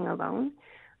been carrying alone.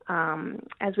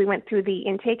 As we went through the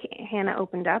intake, Hannah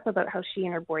opened up about how she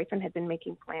and her boyfriend had been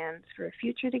making plans for a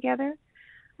future together.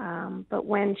 But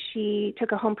when she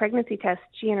took a home pregnancy test,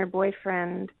 she and her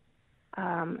boyfriend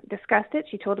discussed it.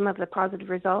 She told him of the positive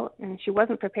result, and she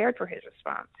wasn't prepared for his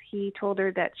response. He told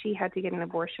her that she had to get an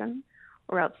abortion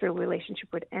or else their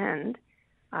relationship would end.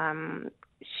 Hannah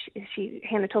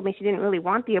told me she didn't really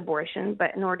want the abortion,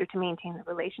 but in order to maintain the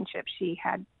relationship, she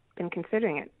had been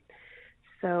considering it.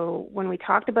 So when we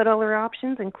talked about all her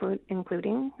options,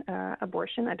 including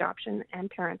abortion, adoption, and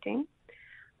parenting,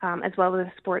 as well as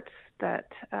the supports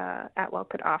that Atwell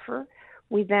could offer,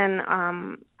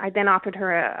 I then offered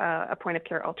her a point of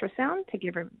care ultrasound to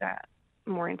give her that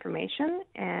more information,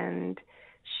 and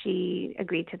she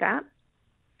agreed to that.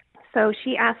 So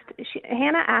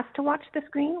Hannah asked to watch the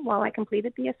screen while I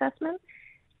completed the assessment.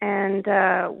 And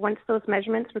once those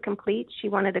measurements were complete, she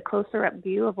wanted a closer-up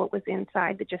view of what was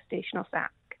inside the gestational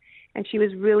sac. And she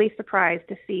was really surprised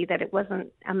to see that it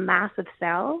wasn't a mass of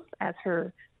cells, as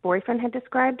her boyfriend had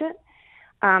described it.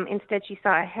 Instead, she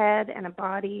saw a head and a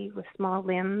body with small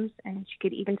limbs, and she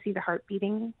could even see the heart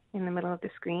beating in the middle of the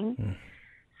screen.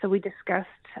 So we discussed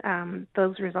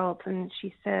those results, and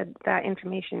she said that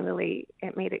information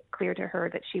it made it clear to her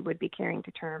that she would be carrying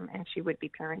to term and she would be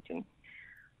parenting.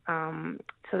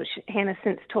 Hannah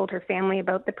since told her family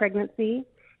about the pregnancy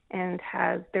and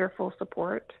has their full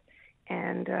support.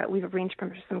 And we've arranged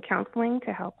for some counseling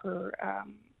to help her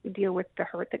deal with the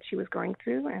hurt that she was going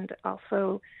through. And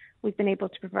also we've been able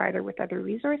to provide her with other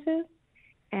resources.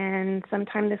 And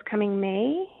sometime this coming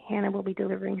May, Hannah will be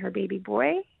delivering her baby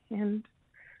boy. And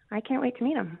I can't wait to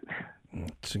meet him.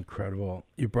 It's incredible.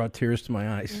 You brought tears to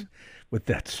my eyes with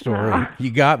that story.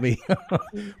 You got me.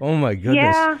 Oh, my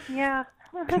goodness. Yeah.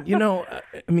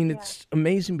 It's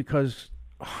amazing because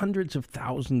hundreds of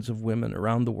thousands of women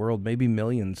around the world, maybe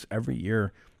millions every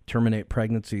year, terminate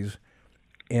pregnancies.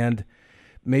 And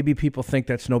maybe people think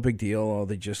that's no big deal. Or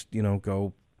they just,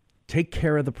 go take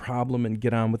care of the problem and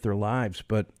get on with their lives.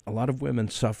 But a lot of women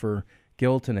suffer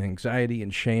guilt and anxiety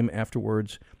and shame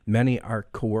afterwards. Many are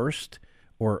coerced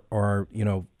or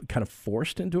kind of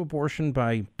forced into abortion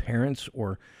by parents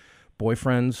or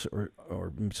boyfriends or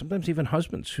sometimes even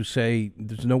husbands who say,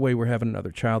 there's no way we're having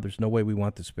another child. There's no way we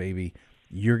want this baby.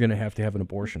 You're going to have an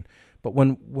abortion. But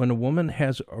when a woman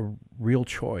has a real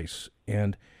choice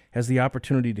and has the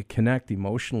opportunity to connect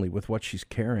emotionally with what she's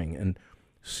carrying and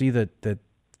see that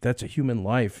that's a human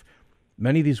life,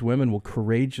 many of these women will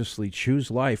courageously choose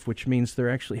life, which means they're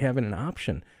actually having an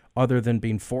option other than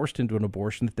being forced into an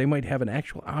abortion, that they might have an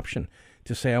actual option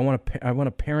to say, I want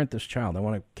to parent this child. I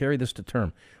want to carry this to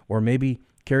term, or maybe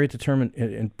carry it to term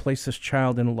and place this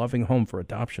child in a loving home for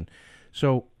adoption.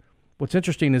 So what's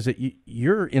interesting is that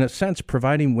you're, in a sense,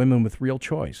 providing women with real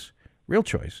choice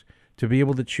to be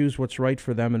able to choose what's right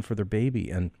for them and for their baby.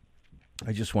 And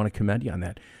I just want to commend you on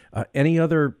that. Any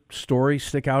other stories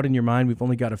stick out in your mind? We've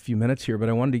only got a few minutes here, but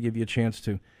I wanted to give you a chance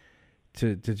to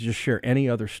just share any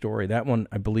other story. That one,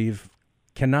 I believe,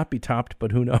 cannot be topped,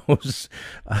 but who knows?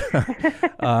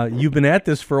 You've been at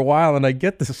this for a while, and I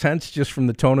get the sense just from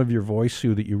the tone of your voice,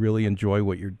 Sue, that you really enjoy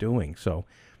what you're doing. So,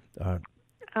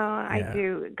 I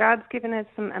do. God's given us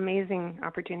some amazing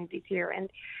opportunities here,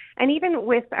 and even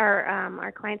with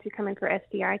our clients who come in for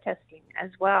STI testing as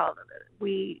well,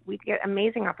 we get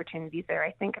amazing opportunities there.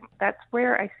 I think that's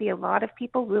where I see a lot of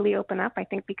people really open up. I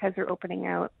think because they're opening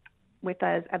out with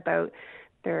us about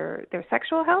their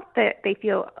sexual health, that they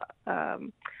feel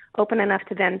open enough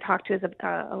to then talk to us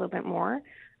a little bit more.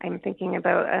 I'm thinking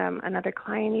about another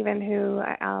client even who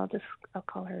I'll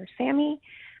call her Sammy.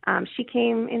 She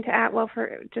came into Atwell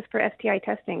for STI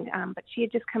testing, but she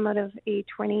had just come out of a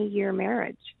 20-year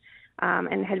marriage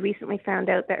and had recently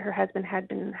found out that her husband had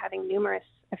been having numerous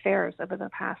affairs over the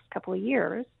past couple of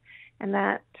years, and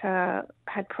that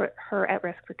had put her at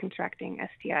risk for contracting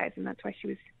STIs, and that's why she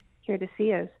was here to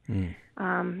see us.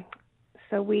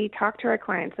 So we talk to our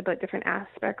clients about different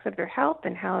aspects of their health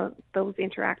and how those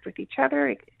interact with each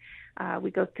other. We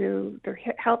go through their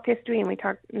health history, and we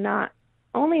talk not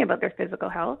only about their physical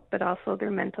health, but also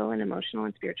their mental and emotional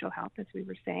and spiritual health, as we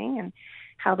were saying, and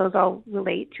how those all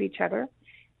relate to each other.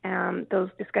 Those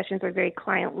discussions are very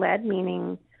client-led,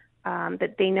 meaning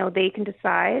that they know they can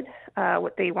decide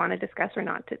what they want to discuss or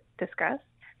not to discuss.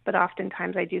 but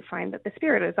oftentimes I do find that the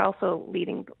Spirit is also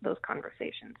leading those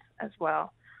conversations as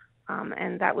well.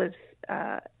 And that was,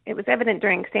 it was evident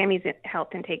during Sammy's health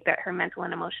intake that her mental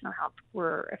and emotional health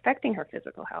were affecting her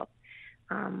physical health.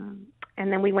 And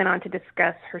then we went on to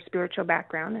discuss her spiritual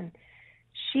background, and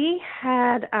she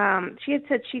had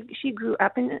said she grew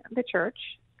up in the church.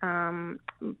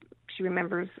 She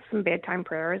remembers some bedtime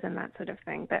prayers and that sort of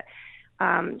thing. But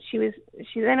she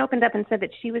then opened up and said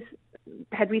that she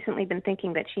had recently been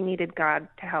thinking that she needed God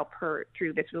to help her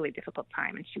through this really difficult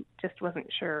time, and she just wasn't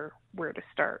sure where to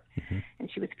start. Mm-hmm. And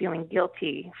she was feeling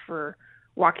guilty for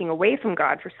walking away from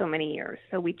God for so many years.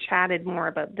 So we chatted more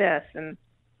about this, and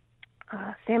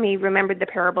Sammy remembered the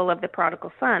parable of the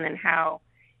prodigal son and how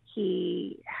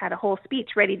he had a whole speech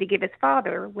ready to give his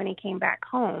father when he came back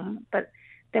home. But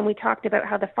then we talked about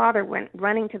how the father went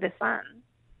running to the son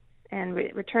and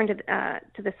returned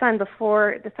to the son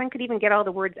before the son could even get all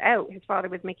the words out. His father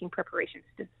was making preparations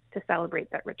to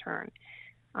celebrate that return.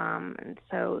 And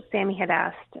so Sammy had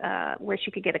asked where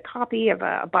she could get a copy of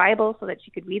a Bible so that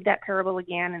she could read that parable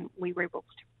again, and we were able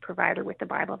to provide her with the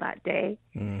Bible that day.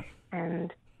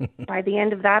 And by the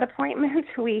end of that appointment,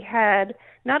 we had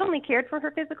not only cared for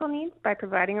her physical needs by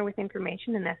providing her with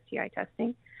information and STI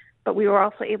testing, but we were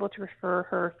also able to refer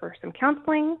her for some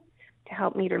counseling to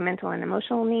help meet her mental and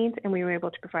emotional needs, and we were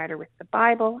able to provide her with the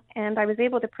Bible, and I was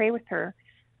able to pray with her,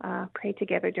 pray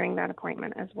together during that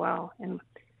appointment as well. And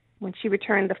when she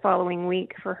returned the following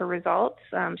week for her results,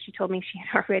 she told me she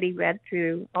had already read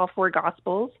through all 4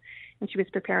 Gospels, and she was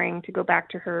preparing to go back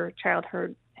to her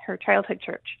childhood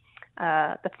church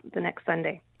the next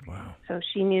Sunday. Wow. So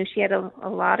she knew she had a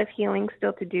lot of healing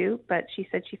still to do, but she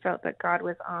said she felt that God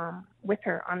was with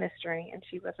her on this journey, and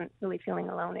she wasn't really feeling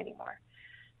alone anymore.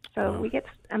 So we get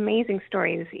amazing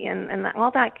stories, and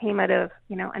all that came out of,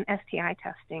 an STI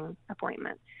testing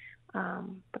appointment.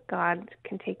 But God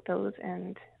can take those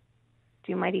and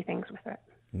do mighty things with it.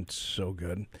 It's so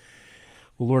good.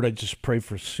 Well, Lord, I just pray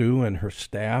for Sue and her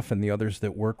staff and the others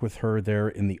that work with her there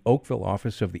in the Oakville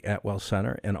office of the Atwell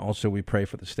Center. And also we pray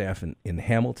for the staff in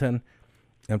Hamilton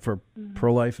and for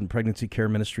pro-life and pregnancy care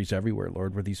ministries everywhere,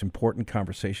 Lord, where these important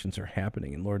conversations are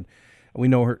happening. And Lord, we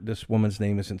know this woman's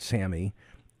name isn't Sammy,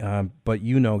 but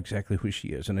you know exactly who she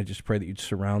is. And I just pray that you'd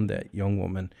surround that young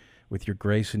woman with your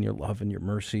grace and your love and your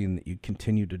mercy, and that you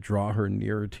continue to draw her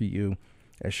nearer to you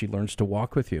as she learns to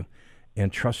walk with you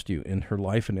and trust you in her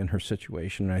life and in her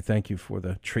situation. And I thank you for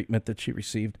the treatment that she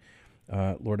received.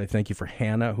 Lord, I thank you for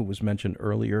Hannah, who was mentioned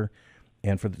earlier,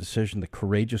 and for the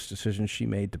courageous decision she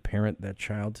made to parent that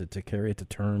child, to carry it to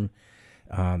term,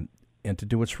 and to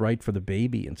do what's right for the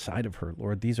baby inside of her.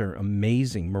 Lord, these are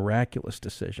amazing, miraculous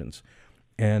decisions.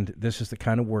 And this is the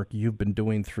kind of work you've been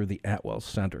doing through the Atwell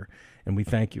Center, and we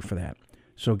thank you for that.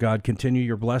 So, God, continue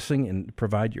your blessing and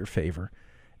provide your favor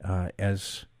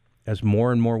as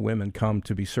more and more women come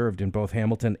to be served in both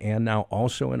Hamilton and now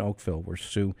also in Oakville, where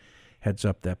Sue heads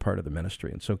up that part of the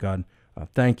ministry. And so, God,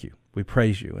 thank you. We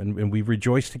praise you, and we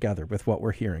rejoice together with what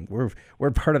we're hearing.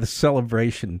 We're part of the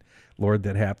celebration, Lord,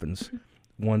 that happens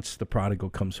once the prodigal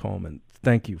comes home. And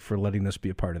thank you for letting us be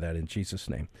a part of that. In Jesus'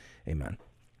 name, amen.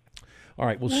 All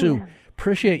right, well, Sue,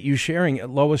 appreciate you sharing.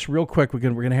 Lois, real quick, we're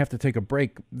gonna have to take a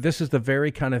break. This is the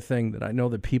very kind of thing that I know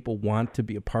that people want to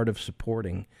be a part of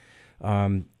supporting.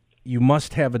 You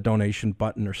must have a donation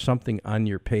button or something on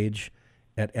your page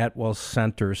at Atwell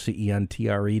Center,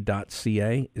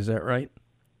 CENTRE.ca. Is that right?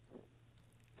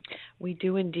 We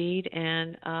do indeed,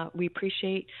 and we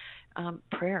appreciate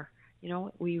prayer.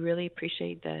 We really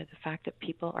appreciate the fact that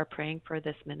people are praying for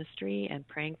this ministry and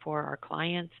praying for our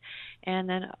clients. And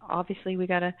then obviously we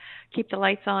got to keep the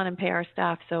lights on and pay our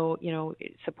staff. So,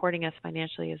 supporting us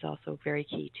financially is also very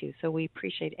key too. So we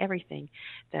appreciate everything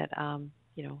that,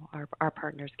 our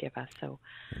partners give us. So,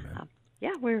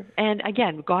 and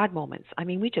again, God moments. I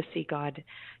mean, we just see God,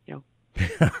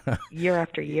 year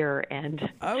after year, and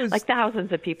like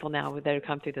thousands of people now that have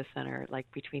come through the center, like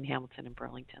between Hamilton and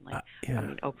Burlington,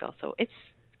 Oakville. So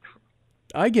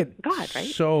I get God, right?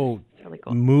 So really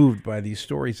cool. Moved by these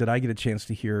stories that I get a chance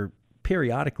to hear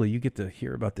periodically. You get to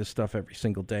hear about this stuff every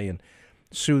single day. And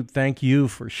Sue, thank you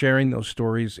for sharing those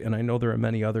stories. And I know there are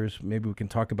many others. Maybe we can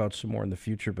talk about some more in the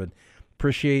future, but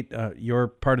appreciate your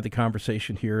part of the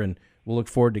conversation here, and we'll look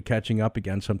forward to catching up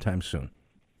again sometime soon.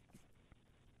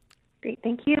 Great,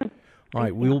 thank you. All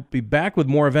right, we'll be back with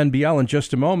more of NBL in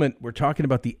just a moment. We're talking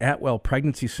about the Atwell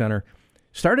Pregnancy Center.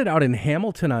 Started out in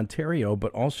Hamilton, Ontario,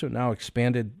 but also now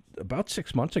expanded about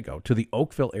 6 months ago to the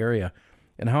Oakville area.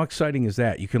 And how exciting is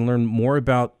that? You can learn more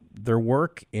about their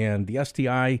work and the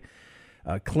STI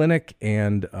clinic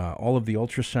and all of the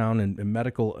ultrasound and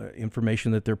medical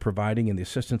information that they're providing and the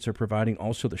assistance they're providing.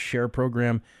 Also the SHARE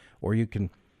program, or you can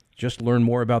just learn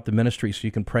more about the ministry so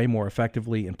you can pray more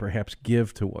effectively and perhaps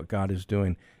give to what God is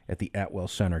doing at the Atwell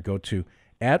Center. Go to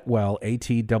Atwell,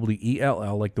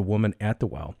 Atwell, like the woman at the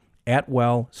well,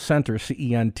 Atwell Center,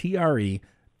 CENTRE.ca.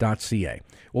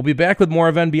 We'll be back with more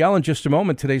of NBL in just a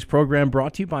moment. Today's program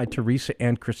brought to you by Teresa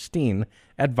and Christine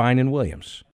at Vine and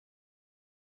Williams.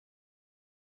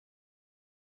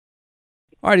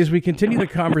 All right, as we continue the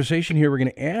conversation here, we're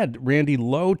going to add Randy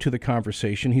Lowe to the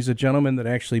conversation. He's a gentleman that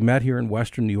actually met here in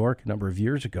Western New York a number of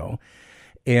years ago.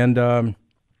 And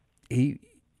he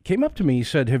came up to me, he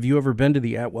said, have you ever been to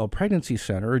the Atwell Pregnancy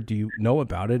Center? Do you know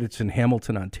about it? It's in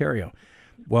Hamilton, Ontario.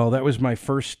 Well, that was my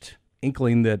first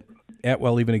inkling that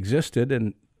Atwell even existed.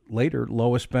 And later,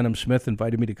 Lois Benham-Smith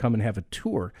invited me to come and have a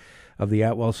tour of the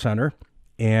Atwell Center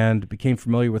and became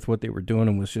familiar with what they were doing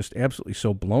and was just absolutely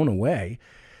so blown away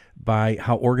by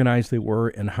how organized they were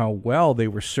and how well they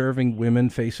were serving women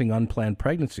facing unplanned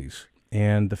pregnancies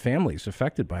and the families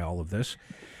affected by all of this.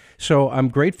 So I'm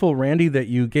grateful, Randy, that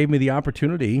you gave me the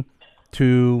opportunity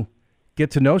to get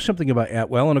to know something about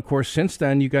Atwell. And, of course, since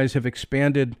then, you guys have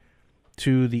expanded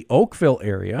to the Oakville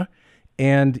area,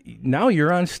 and now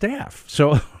you're on staff.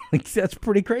 So that's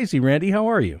pretty crazy. Randy, how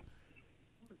are you?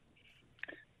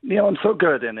 Neil, I'm so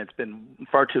good, and it's been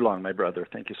far too long, my brother.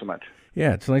 Thank you so much.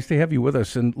 Yeah, it's nice to have you with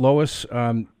us. And Lois,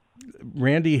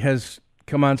 Randy has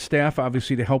come on staff,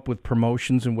 obviously, to help with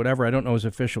promotions and whatever. I don't know his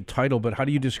official title, but how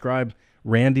do you describe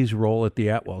Randy's role at the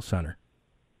Atwell Center?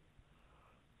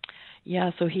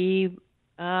 Yeah, so he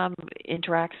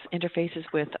interfaces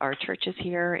with our churches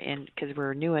here, and because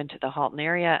we're new into the Halton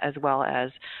area, as well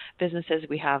as businesses.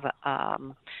 We have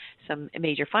some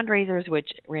major fundraisers,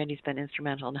 which Randy's been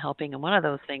instrumental in helping, and one of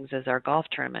those things is our golf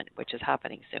tournament, which is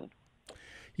happening soon.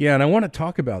 Yeah, and I want to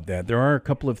talk about that. There are a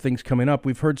couple of things coming up.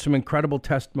 We've heard some incredible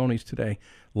testimonies today.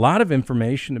 A lot of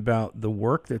information about the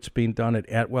work that's being done at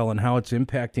Atwell and how it's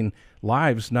impacting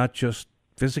lives, not just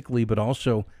physically, but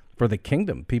also for the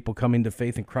kingdom, people coming to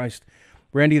faith in Christ.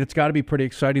 Randy, that's got to be pretty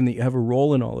exciting that you have a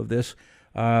role in all of this.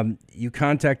 You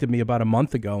contacted me about a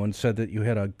month ago and said that you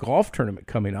had a golf tournament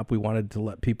coming up we wanted to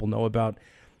let people know about.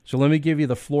 So let me give you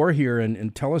the floor here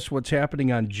and tell us what's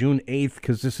happening on June 8th,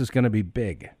 because this is going to be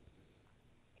big.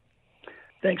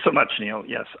 Thanks so much, Neil.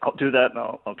 Yes, I'll do that, and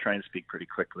I'll try and speak pretty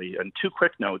quickly. And two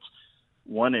quick notes.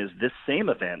 One is this same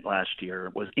event last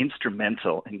year was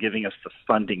instrumental in giving us the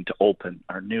funding to open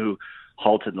our new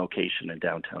Halton location in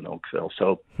downtown Oakville.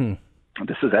 So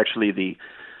this is actually the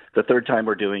third time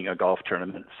we're doing a golf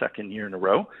tournament, second year in a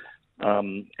row.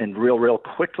 And real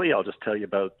quickly, I'll just tell you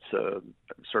about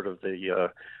sort of the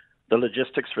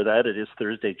logistics for that. It is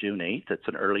Thursday, June 8th. It's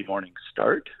an early morning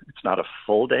start. It's not a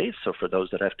full day, so for those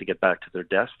that have to get back to their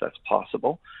desk, that's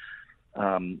possible.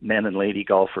 Men and lady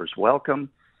golfers welcome.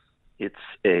 It's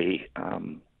a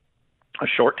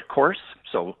short course,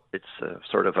 so it's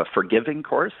sort of a forgiving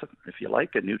course, if you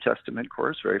like, a New Testament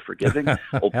course, very forgiving.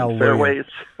 Open fairways.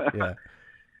 Yeah.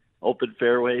 Open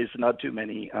fairways, not too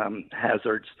many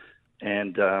hazards.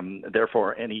 And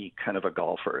therefore, any kind of a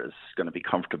golfer is going to be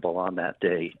comfortable on that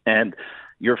day. And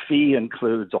your fee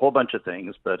includes a whole bunch of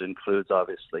things, but includes,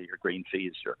 obviously, your green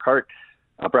fees, your cart,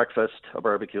 a breakfast, a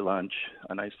barbecue lunch,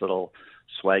 a nice little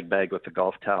swag bag with a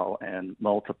golf towel, and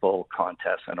multiple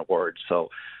contests and awards. So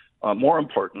more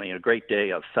importantly, a great day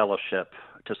of fellowship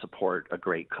to support a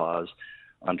great cause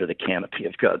under the canopy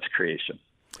of God's creation.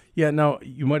 Yeah, now,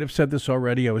 you might have said this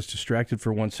already. I was distracted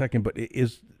for 1 second, but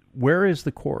where is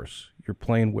the course? You're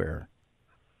playing where?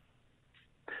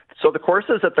 So the course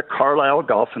is at the Carlisle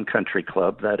Golf and Country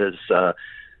Club. That is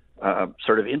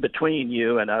sort of in between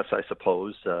you and us, I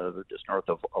suppose, just north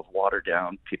of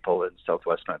Waterdown. People in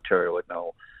southwestern Ontario would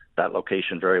know that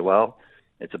location very well.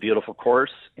 It's a beautiful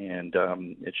course, and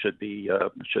it should be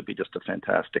just a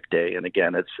fantastic day. And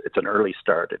again, it's an early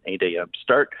start, an 8 a.m.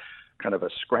 start, kind of a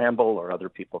scramble, or other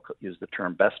people use the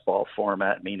term best ball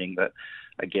format, meaning that,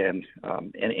 again,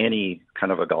 any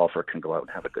kind of a golfer can go out and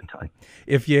have a good time.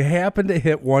 If you happen to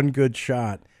hit one good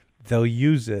shot, they'll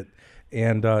use it,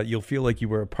 and you'll feel like you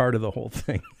were a part of the whole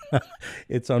thing.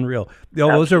 It's unreal.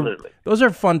 Those are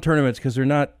fun tournaments because they're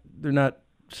not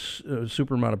a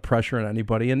super amount of pressure on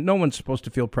anybody, and no one's supposed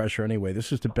to feel pressure anyway.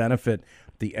 This is to benefit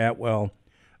the Atwell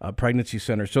Pregnancy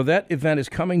Center. So that event is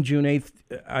coming June 8th.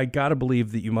 I got to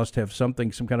believe that you must have some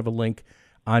kind of a link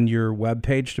on your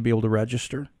webpage to be able to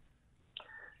register.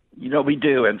 You know, we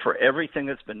do. And for everything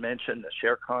that's been mentioned, the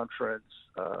SHARE conference,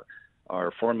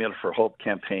 our Formula for Hope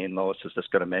campaign, Lois is just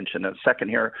going to mention in a second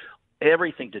here,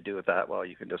 everything to do with Atwell,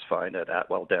 you can just find at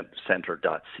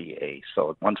atwellcenter.ca.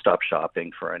 So one-stop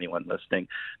shopping for anyone listening.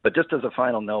 But just as a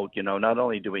final note, not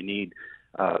only do we need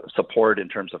support in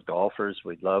terms of golfers,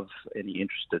 we'd love any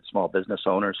interested small business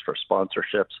owners for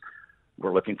sponsorships.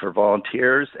 We're looking for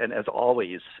volunteers. And as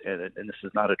always, and this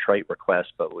is not a trite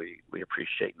request, but we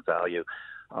appreciate and value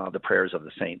the prayers of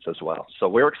the saints as well. So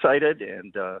we're excited,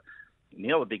 and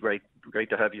Neil, it'd be great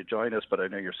to have you join us, but I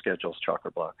know your schedule's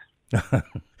chock-a-block.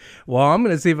 Well, I'm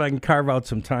going to see if I can carve out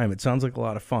some time. It sounds like a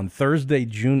lot of fun. Thursday,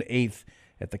 June 8th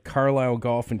at the Carlisle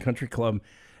Golf and Country Club,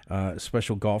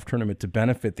 special golf tournament to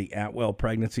benefit the Atwell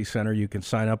Pregnancy Center. You can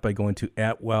sign up by going to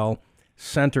Atwell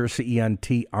Center,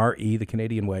 C-E-N-T-R-E, the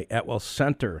Canadian way,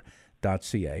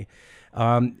 atwellcenter.ca.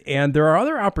 And there are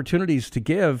other opportunities to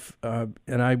give,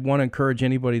 and I want to encourage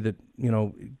anybody that,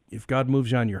 if God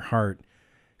moves on your heart,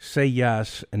 say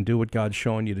yes and do what God's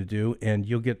showing you to do, and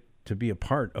you'll get to be a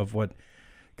part of what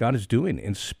God is doing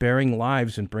in sparing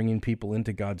lives and bringing people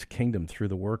into God's kingdom through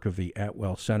the work of the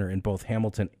Atwell Center in both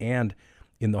Hamilton and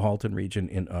in the Halton region,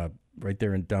 in right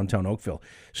there in downtown Oakville.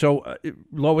 So,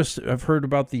 Lois, I've heard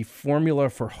about the Formula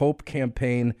for Hope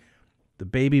campaign, the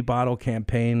baby bottle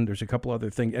campaign. There's a couple other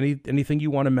things. Anything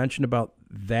you want to mention about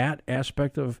that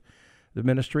aspect of the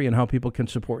ministry and how people can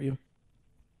support you?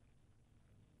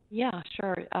 Yeah,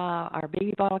 sure. Our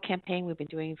baby bottle campaign we've been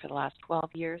doing for the last 12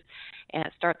 years, and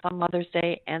it starts on Mother's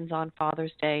Day, ends on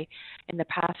Father's Day. In the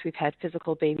past, we've had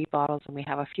physical baby bottles, and we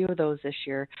have a few of those this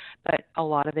year, but a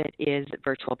lot of it is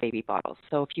virtual baby bottles.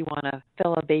 So if you want to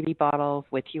fill a baby bottle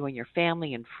with you and your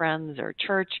family and friends or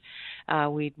church,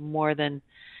 we'd more than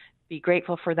be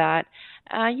grateful for that.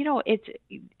 It's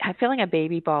filling a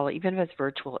baby bottle, even if it's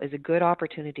virtual, is a good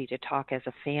opportunity to talk as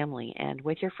a family and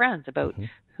with your friends about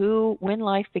when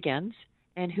life begins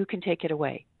and who can take it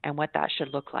away and what that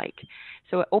should look like.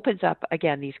 So it opens up,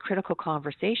 again, these critical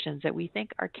conversations that we think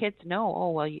our kids know,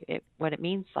 what it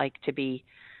means like to be,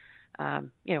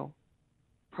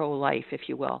 pro-life, if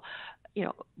you will,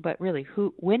 but really,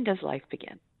 when does life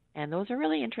begin? And those are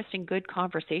really interesting, good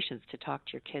conversations to talk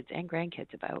to your kids and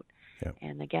grandkids about. Yep.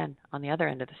 And again, on the other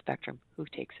end of the spectrum, who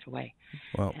takes it away?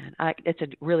 Well, and it's a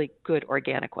really good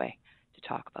organic way to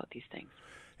talk about these things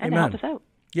and help us out.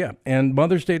 Yeah, and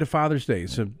Mother's Day to Father's Day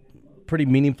is a pretty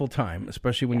meaningful time,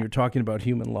 especially when you're talking about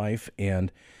human life. And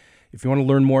if you want to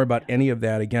learn more about any of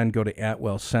that, again, go to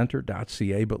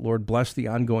atwellcenter.ca. But Lord, bless the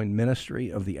ongoing ministry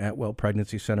of the Atwell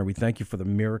Pregnancy Center. We thank you for the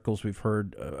miracles we've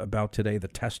heard about today, the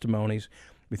testimonies.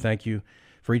 We thank you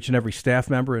for each and every staff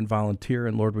member and volunteer.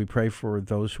 And Lord, we pray for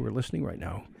those who are listening right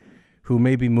now who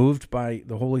may be moved by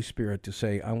the Holy Spirit to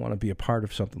say, I want to be a part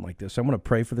of something like this. I want to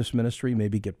pray for this ministry,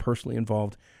 maybe get personally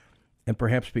involved, and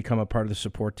perhaps become a part of the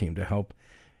support team to help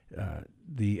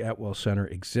the Atwell Center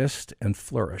exist and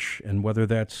flourish. And whether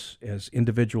that's as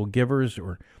individual givers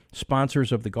or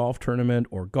sponsors of the golf tournament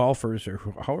or golfers or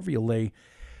however you lay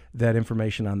that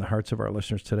information on the hearts of our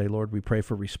listeners today, Lord, we pray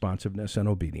for responsiveness and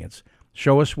obedience.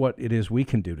 Show us what it is we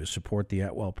can do to support the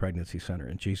Atwell Pregnancy Center.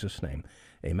 In Jesus' name,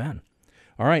 amen.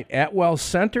 All right,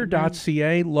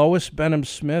 atwellcenter.ca. Lois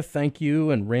Benham-Smith, thank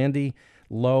you, and Randy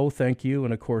Lowe, thank you,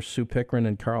 and of course Sue Pickren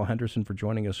and Carl Henderson for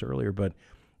joining us earlier. But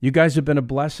you guys have been a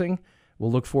blessing.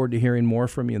 We'll look forward to hearing more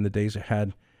from you in the days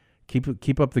ahead.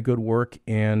 Keep up the good work,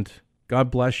 and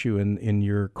God bless you in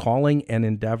your calling and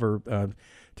endeavor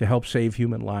to help save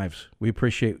human lives. We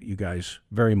appreciate you guys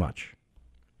very much.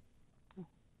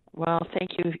 Well,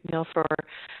 thank you, Neil, for,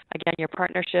 again, your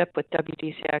partnership with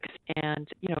WDCX, and,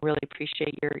 really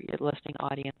appreciate your listening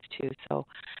audience, too. So,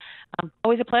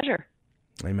 always a pleasure.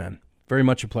 Amen. Very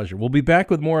much a pleasure. We'll be back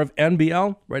with more of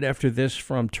NBL right after this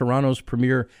from Toronto's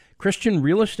premier Christian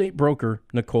real estate broker,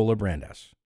 Nicola Brandes.